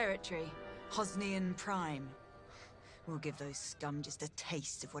into their territory, Hosnian Prime. We'll give those scum just a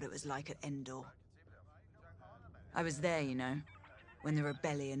taste of what it was like at Endor. I was there, you know, when the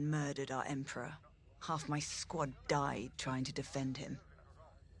rebellion murdered our Emperor. Half my squad died trying to defend him.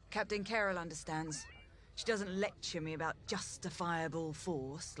 Captain Carroll understands. She doesn't lecture me about justifiable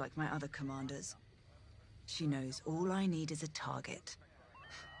force like my other commanders. She knows all I need is a target.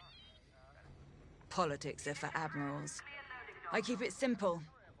 Politics are for admirals. I keep it simple.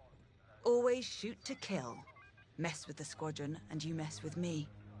 Always shoot to kill. Mess with the squadron and you mess with me.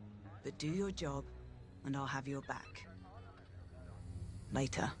 But do your job and I'll have your back.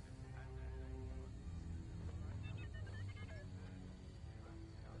 Later.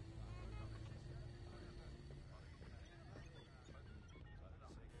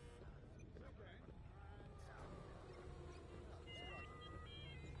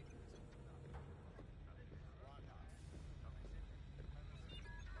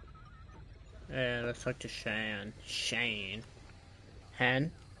 Yeah, let's talk to Shane.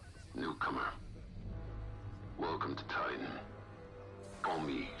 Han? Newcomer. Welcome to Titan. Call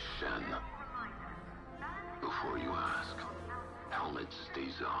me Shen. Before you ask, helmet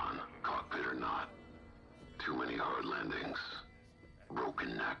stays on, cockpit or not. Too many hard landings.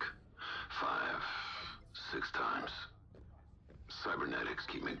 Broken neck. 5, 6 times. Cybernetics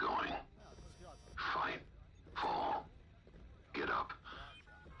keep me going. Fight. Fall. Get up.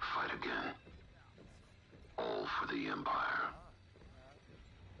 Fight again. All for the Empire.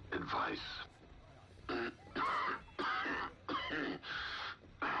 Advice.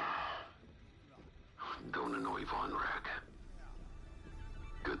 Don't annoy Von Rack.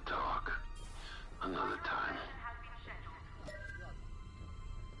 Good talk. Another time.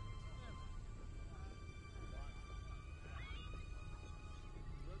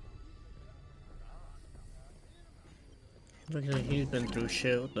 Looks like he's been through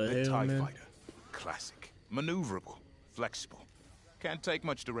shit. What the The hell, TIE man? fighter. Classic. Maneuverable. Flexible. Can't take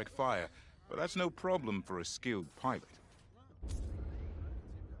much direct fire, but that's no problem for a skilled pilot.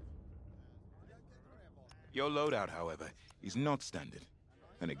 Your loadout, however, is not standard.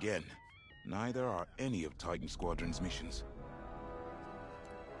 And again, neither are any of Titan Squadron's missions.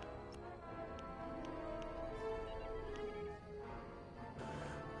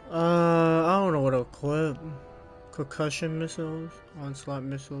 I don't know what to equip. Concussion missiles, onslaught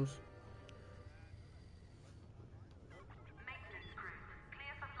missiles.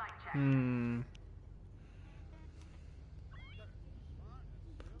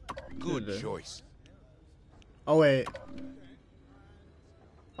 Good choice. Oh wait.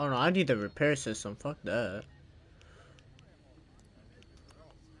 Oh no, I need the repair system. Fuck that.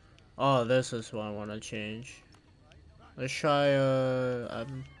 Oh, this is what I want to change. Let's try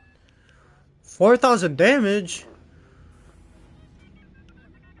 4,000 damage.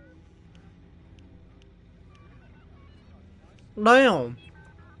 Damn.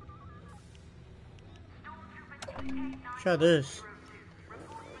 Try this.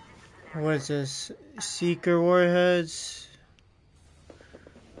 What is this? Seeker warheads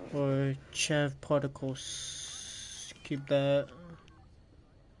or chaff particles? Keep that.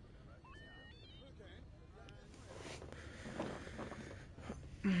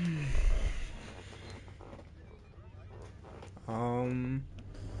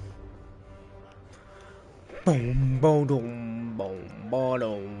 Boom, boom, boom, boom,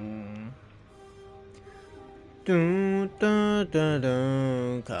 boom. Dun, dun, dun,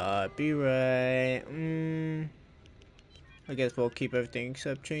 dun. Copyright. I guess we'll keep everything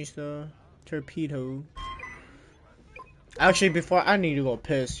except change the torpedo. Actually, before I need to go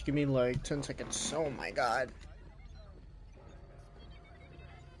piss. Give me like 10 seconds. Oh my god.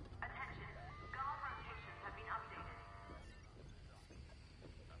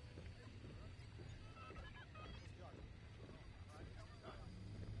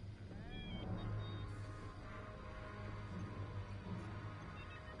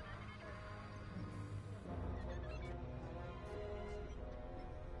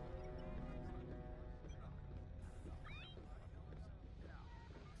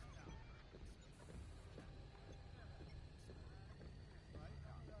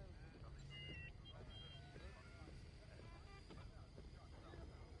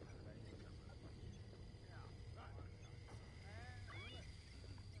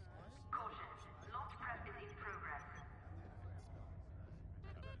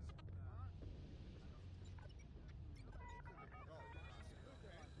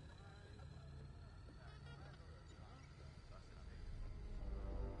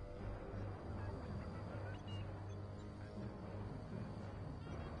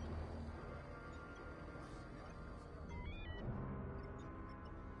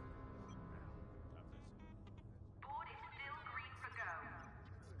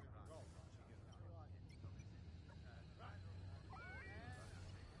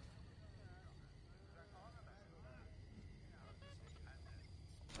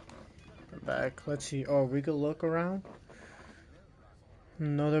 back. Let's see. Oh, we could look around.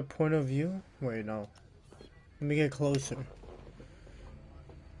 Another point of view? Wait, no. Let me get closer.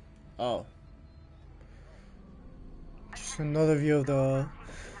 Oh. Just another view of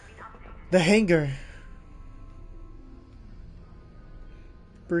the hangar.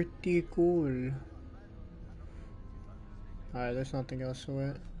 Pretty cool. Alright, there's nothing else to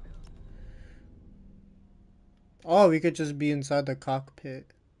it. Oh, we could just be inside the cockpit.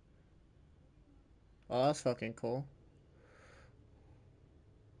 Oh, that's fucking cool.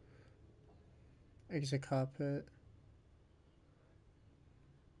 Exit cockpit.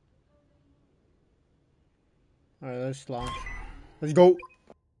 Alright, let's launch. Let's go!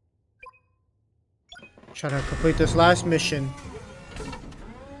 Try to complete this last mission.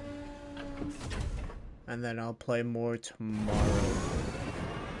 And then I'll play more tomorrow.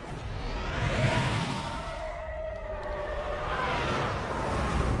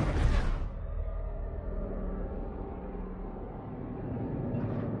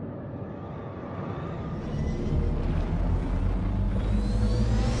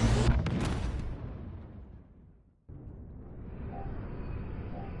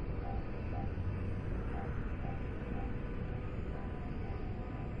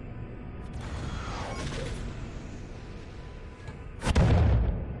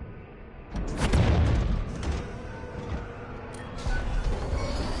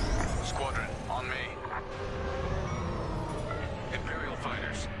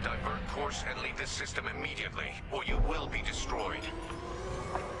 and leave this system immediately, or you will be destroyed.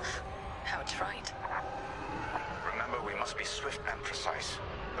 Howard's right. Remember, we must be swift and precise.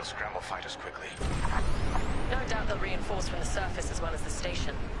 They'll scramble fighters quickly. No doubt they'll reinforce from the surface as well as the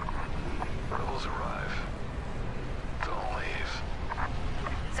station. Rebels arrive. Don't leave.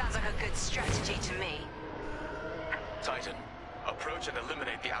 Sounds like a good strategy to me. Titan, approach and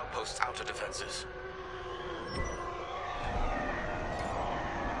eliminate the outpost's outer defenses.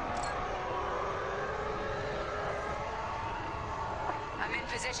 I'm in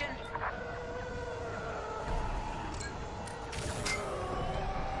position.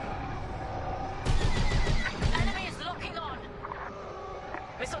 Enemy is locking on.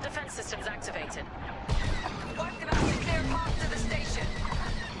 Missile defense systems activated. Wipe them out to clear path to the station.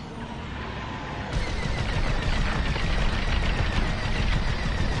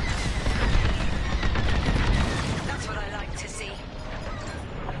 That's what I like to see.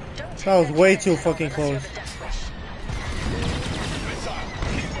 That was way too fucking close.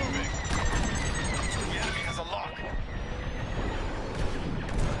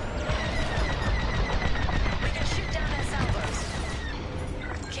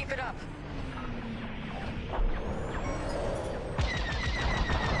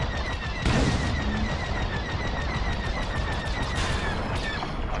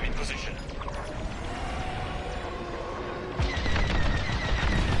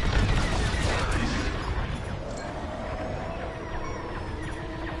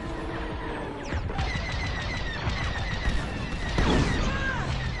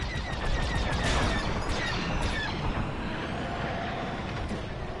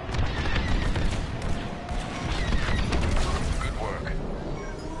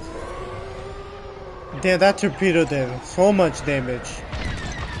 Damn, that torpedo did so much damage.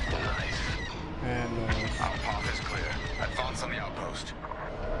 And our path is clear. Advance on the outpost.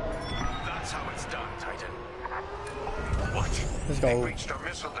 That's how it's done, Titan. What? Let's go. They breached our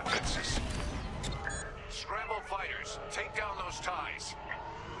missile defenses. Scramble fighters, take down those ties.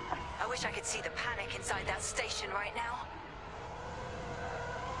 I wish I could see the panic inside that station right now.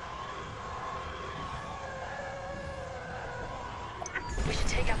 We should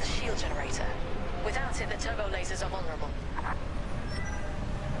take out the shield generator. Without it, the turbo lasers are vulnerable.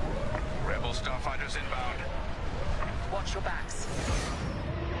 Rebel starfighters inbound. Watch your backs.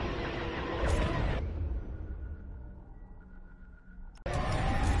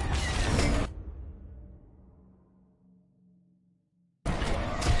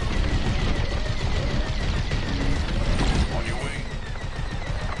 On your wing.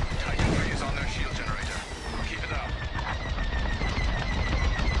 Titan Ray is on their shield generator. Keep it up.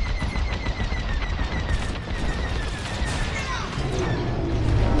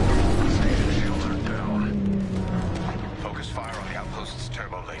 Fire on the outpost's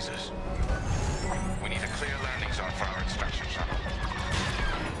turbo lasers. We need a clear landing zone for our extraction shuttle.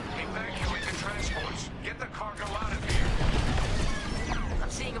 Evacuate the transports. Get the cargo out of here. I'm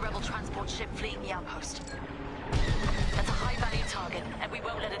seeing a rebel transport ship fleeing the outpost. That's a high-value target, and we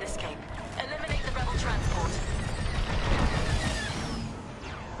won't let it escape. Eliminate the rebel transport.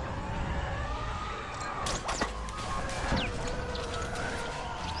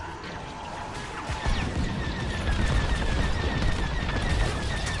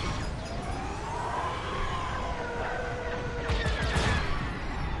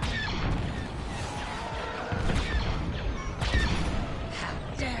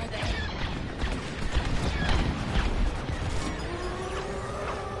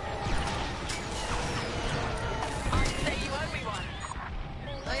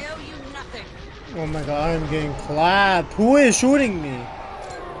 Oh my god, I'm getting clapped. Who is shooting me?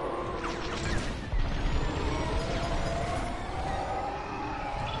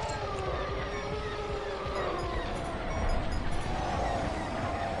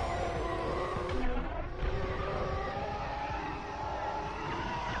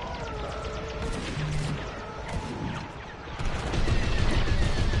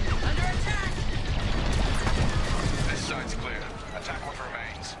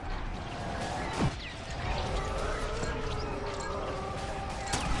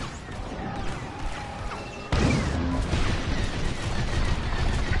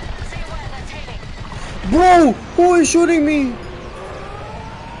 Bro, who is shooting me?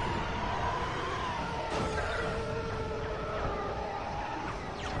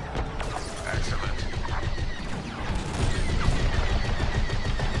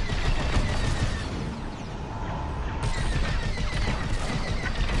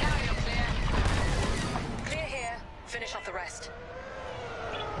 Clear here. Finish off the rest.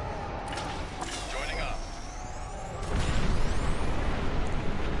 Joining up.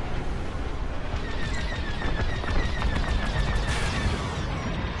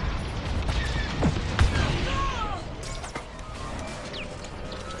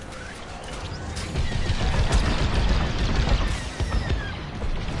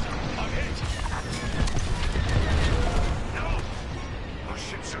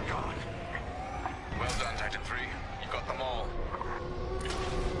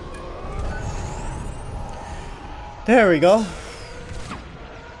 There we go.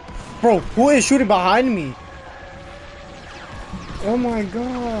 Bro, who is shooting behind me? Oh my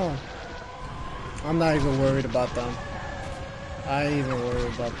god. I'm not even worried about them. I ain't even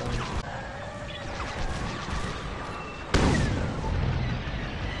worried about them.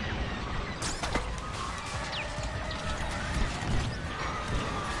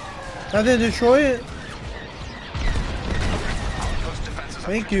 That didn't destroy it?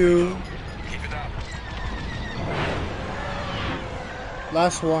 Thank you.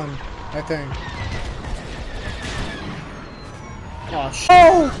 Last one, I think. Oh,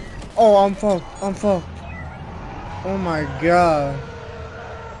 oh! Oh, I'm fucked. I'm fucked. Oh my god.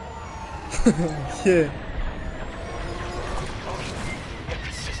 Shit.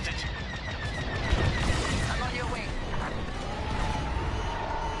 I'm on your way.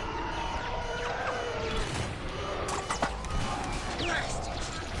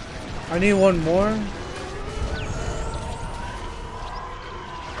 I need one more.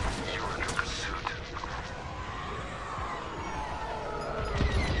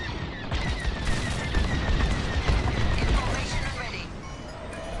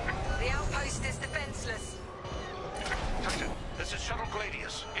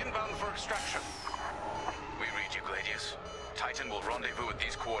 Titan will rendezvous at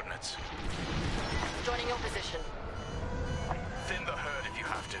these coordinates. Joining your position. Thin the herd if you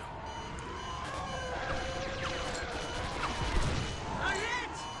have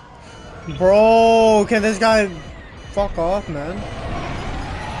to. Bro, can this guy fuck off, man?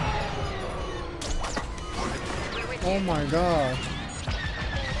 Oh my god.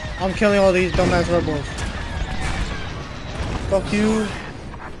 I'm killing all these dumbass rebels. Fuck you.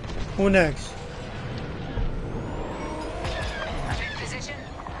 Who next?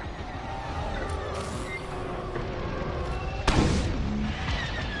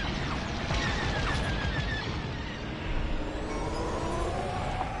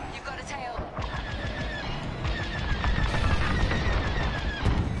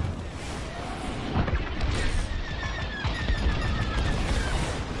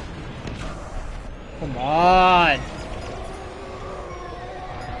 Come on.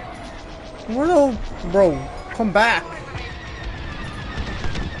 Where the... Bro, come back.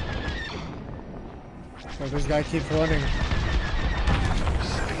 Oh, this guy keeps running.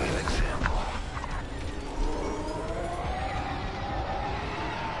 Setting an example.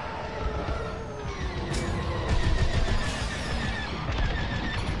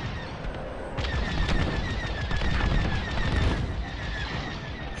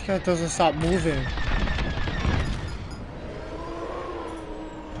 This guy doesn't stop moving.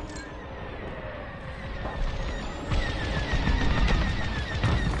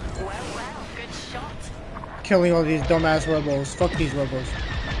 Killing all these dumbass rebels. Fuck these rebels.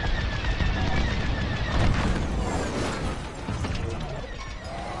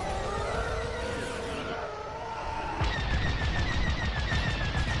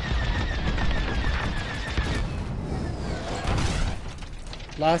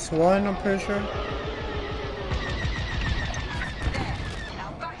 Last one, I'm pretty sure.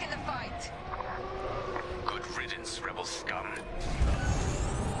 Now back in the fight. Good riddance, rebel scum.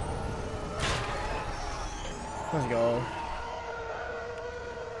 Let's go.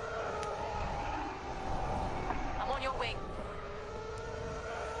 I'm on your wing.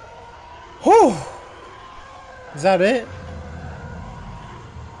 Whew! Is that it?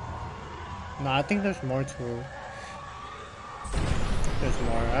 No, I think there's more too. There's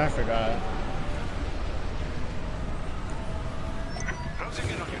more. I forgot. Closing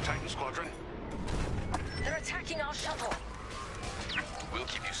in on your Titan squadron. They're attacking our shuttle. We'll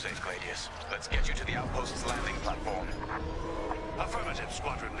keep you safe, Gladius. Let's get you to the outpost's landing platform. Affirmative,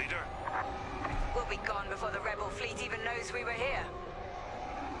 squadron leader. We'll be gone before the rebel fleet even knows we were here.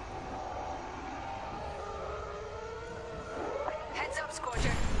 Heads up,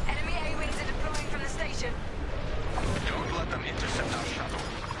 squadron. Enemy A-wings are deploying from the station. Don't let them intercept our shuttle.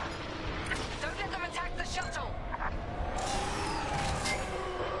 Don't let them attack the shuttle.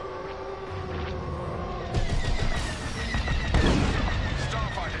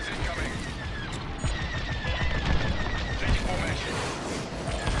 Starfighters incoming. Taking formation.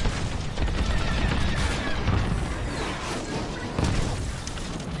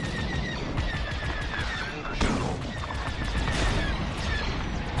 Defend the shuttle.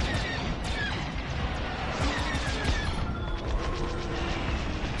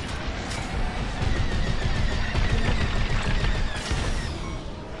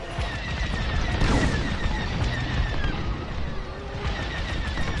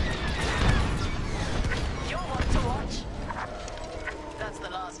 You're one to watch. That's the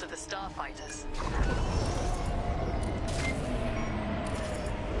last of the starfighters.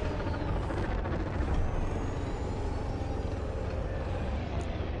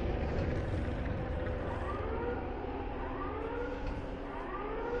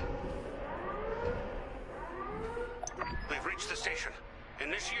 We've reached the station.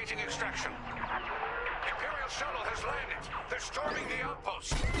 Initiating extraction. Imperial shuttle has landed. They're storming the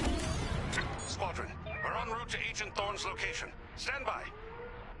outpost. Squadron, we're en route to Agent Thorne's location. Stand by.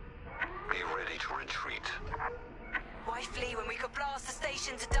 Be ready to retreat. Why flee when we could blast the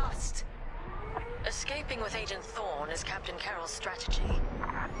station to dust? Escaping with Agent Thorne is Captain Carroll's strategy.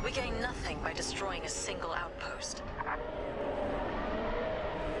 We gain nothing by destroying a single outpost.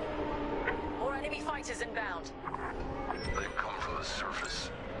 More enemy fighters inbound. They've come from the surface.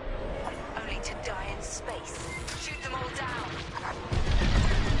 Only to die in space. Shoot them all down.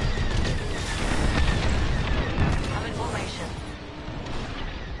 I'm in formation.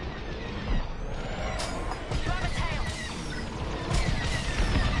 Grab a tail.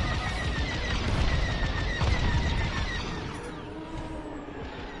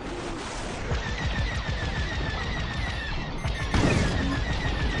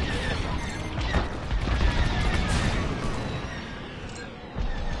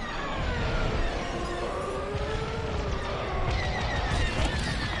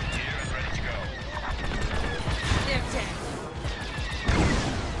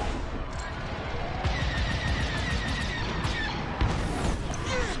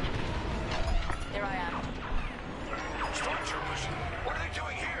 Here I am. Stormtroopers, what are they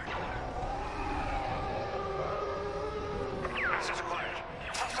doing here? Access acquired.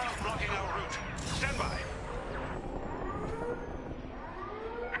 Hostiles blocking our route. Stand by.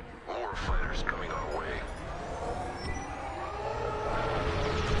 More fighters coming our way.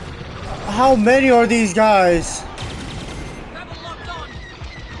 How many are these guys? Rebel locked on.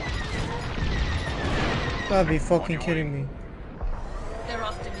 Gotta be fucking kidding me. They're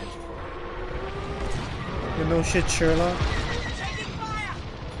after me. You no shit, Sherlock.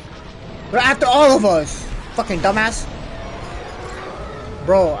 They're after all of us! Fucking dumbass.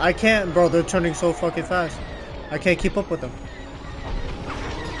 Bro, I can't, bro, they're turning so fucking fast. I can't keep up with them.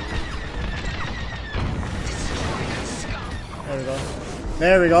 There we go.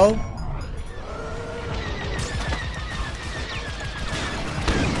 There we go.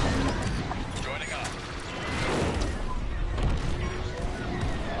 Joining up.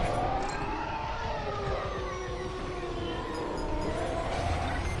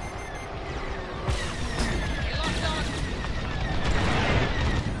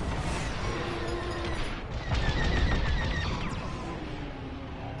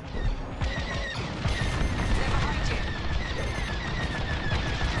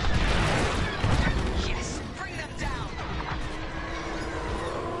 Yes, bring them down.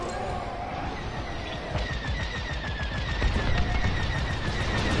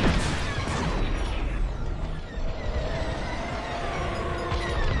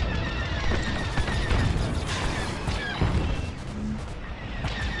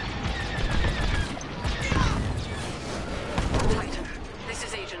 Titan, this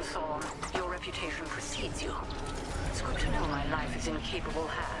is Agent Thorne. Your reputation precedes you. It's good to know my life is in capable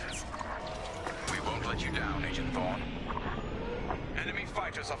hands. We won't let you down, Agent Thorne. Enemy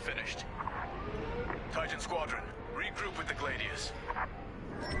fighters are finished. Titan Squadron, regroup with the Gladius.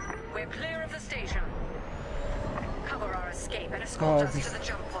 We're clear of the station. Cover our escape and escort us to the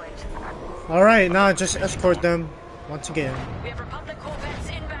jump point. Alright, now just escort them once again. We have Republic corvettes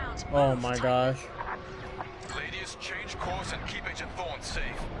inbound. Oh my gosh. Gladius, change course and keep Agent Thorne safe.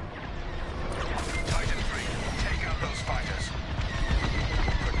 Titan 3, take out those fighters.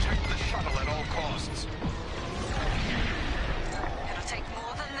 Protect the shuttle at all costs. It'll take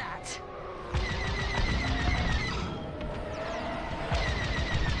more than that.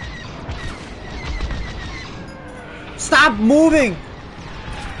 Stop moving!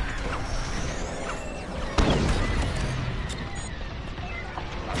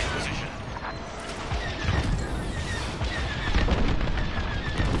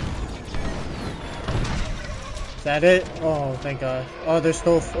 Is that it? Oh, thank God. Oh, there's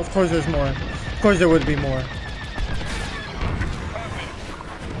still... Of course there's more. Of course there would be more.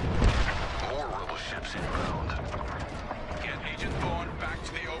 More rebel ships inbound. Get Agent Thorne back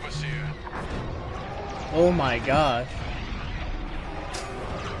to the Overseer. Oh my gosh.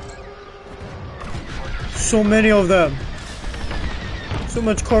 So many of them. So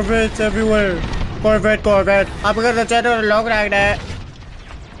much corvettes everywhere. Corvette, Corvette. I'm gonna try to look like that.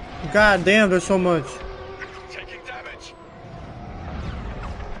 God damn, there's so much. Taking damage.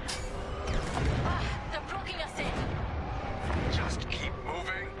 They're blocking us in. Just keep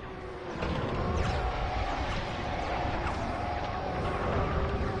moving.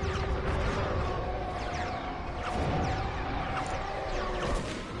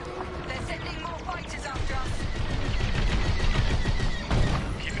 They're sending more fighters after us.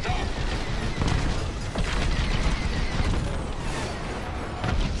 Keep it up.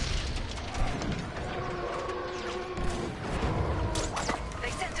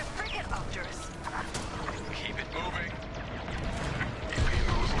 They sent a frigate after us. Keep it moving. Evade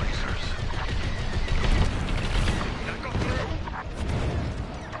those lasers. Gotta go through.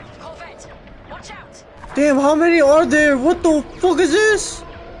 Corvette, watch out. Damn, how many are there? What the fuck is this?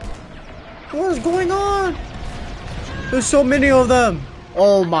 What is going on? There's so many of them.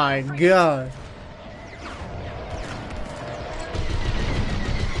 Oh my God.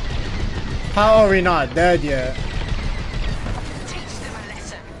 How are we not dead yet? Teach them a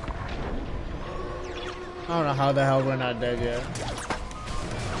lesson. I don't know how the hell we're not dead yet.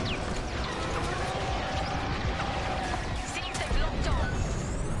 Seems they've locked on.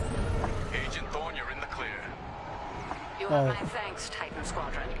 Agent Thorne, you're in the clear. You have my thanks, Titan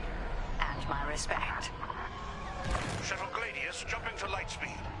Squadron. And my respect. Shuttle Gladius jumping to light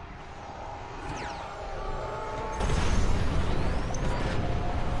speed.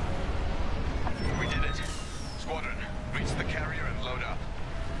 We did it. Squadron, reach the carrier and load up.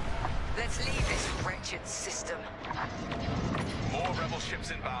 Let's leave this wretched system. More rebel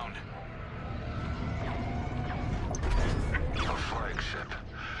ships inbound. A flagship.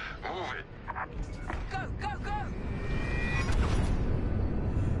 Move it. Go, go, go!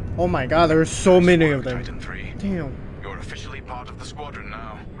 Oh my God, there's so many of them. Titan 3. Damn. You're officially part of the squadron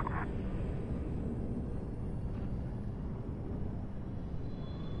now.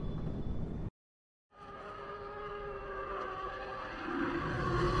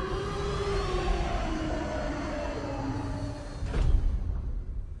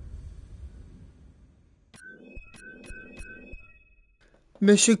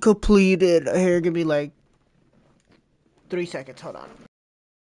 Mission completed. Here, give me like 3 seconds. Hold on.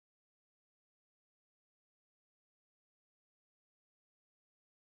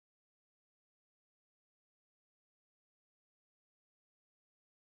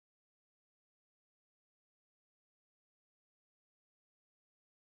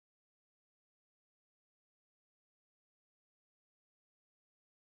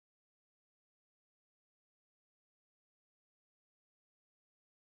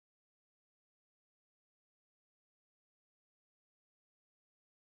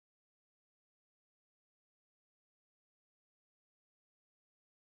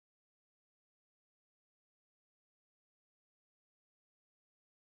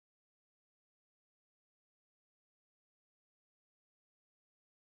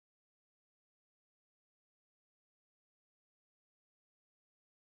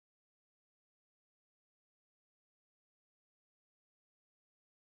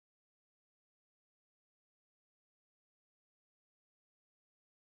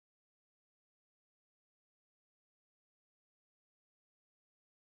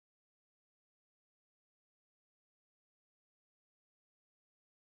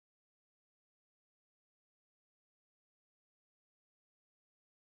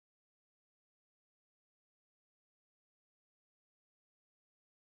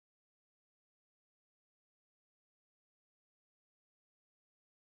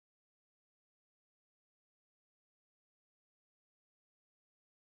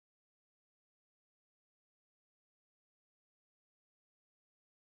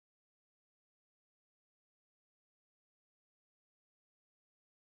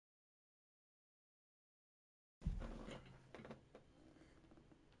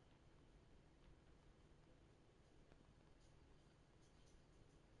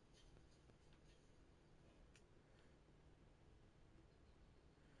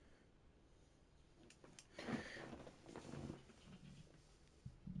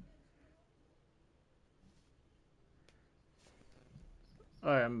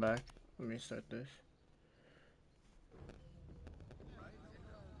 Alright, I'm back. Let me start this.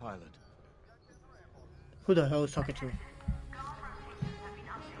 Pilot. Who the hell is talking to me?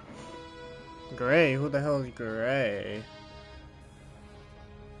 Gray? Who the hell is Gray?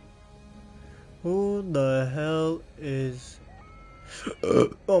 Who the hell is...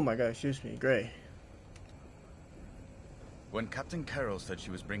 Oh my god, excuse me, Gray. When Captain Carroll said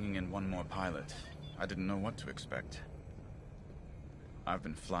she was bringing in one more pilot, I didn't know what to expect. I've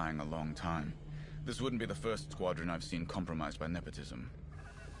been flying a long time. This wouldn't be the first squadron I've seen compromised by nepotism.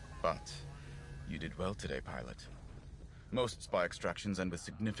 But you did well today, pilot. Most spy extractions end with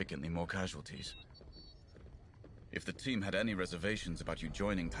significantly more casualties. If the team had any reservations about you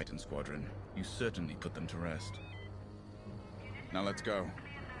joining Titan Squadron, you certainly put them to rest. Now let's go.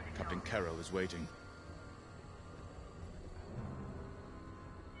 Captain Carroll is waiting.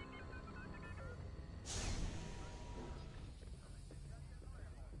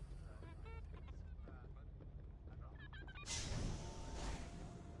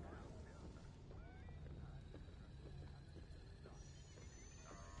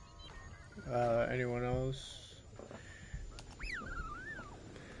 Anyone else?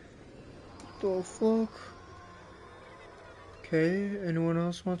 The fuck? Okay, anyone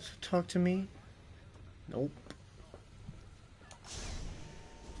else wants to talk to me? Nope.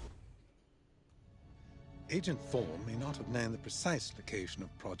 Agent Thorne may not have known the precise location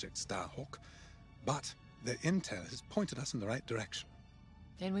of Project Starhawk, but their intel has pointed us in the right direction.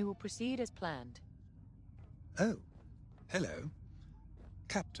 Then we will proceed as planned. Oh, hello.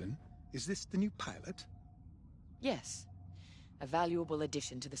 Captain, is this the new pilot? Yes. A valuable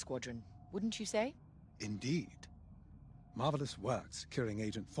addition to the squadron, wouldn't you say? Indeed. Marvelous work securing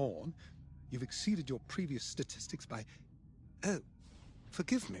Agent Thorne. You've exceeded your previous statistics by... Oh,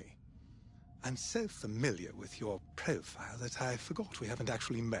 forgive me. I'm so familiar with your profile that I forgot we haven't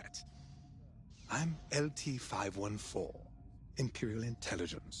actually met. I'm LT-514, Imperial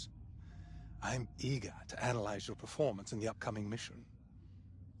Intelligence. I'm eager to analyze your performance in the upcoming mission.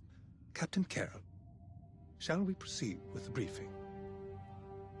 Captain Carroll, shall we proceed with the briefing?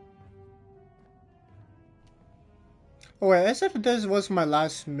 Oh wait, I said this was my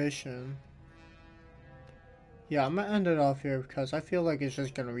last mission. Yeah, I'm gonna end it off here because I feel like it's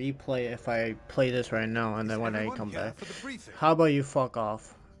just gonna replay if I play this right now and then when I come back. How about you fuck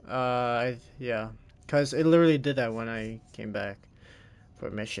off? Yeah. Because it literally did that when I came back for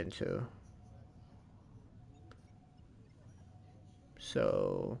mission 2.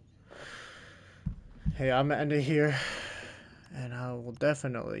 So... Hey, I'm gonna end it here. And I will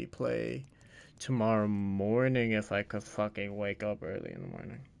definitely play tomorrow morning if I could fucking wake up early in the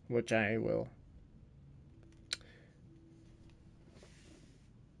morning. Which I will.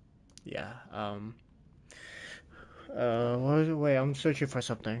 Yeah, wait, I'm searching for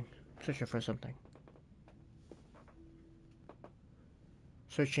something.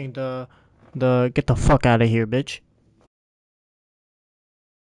 Searching the, get the fuck out of here, bitch.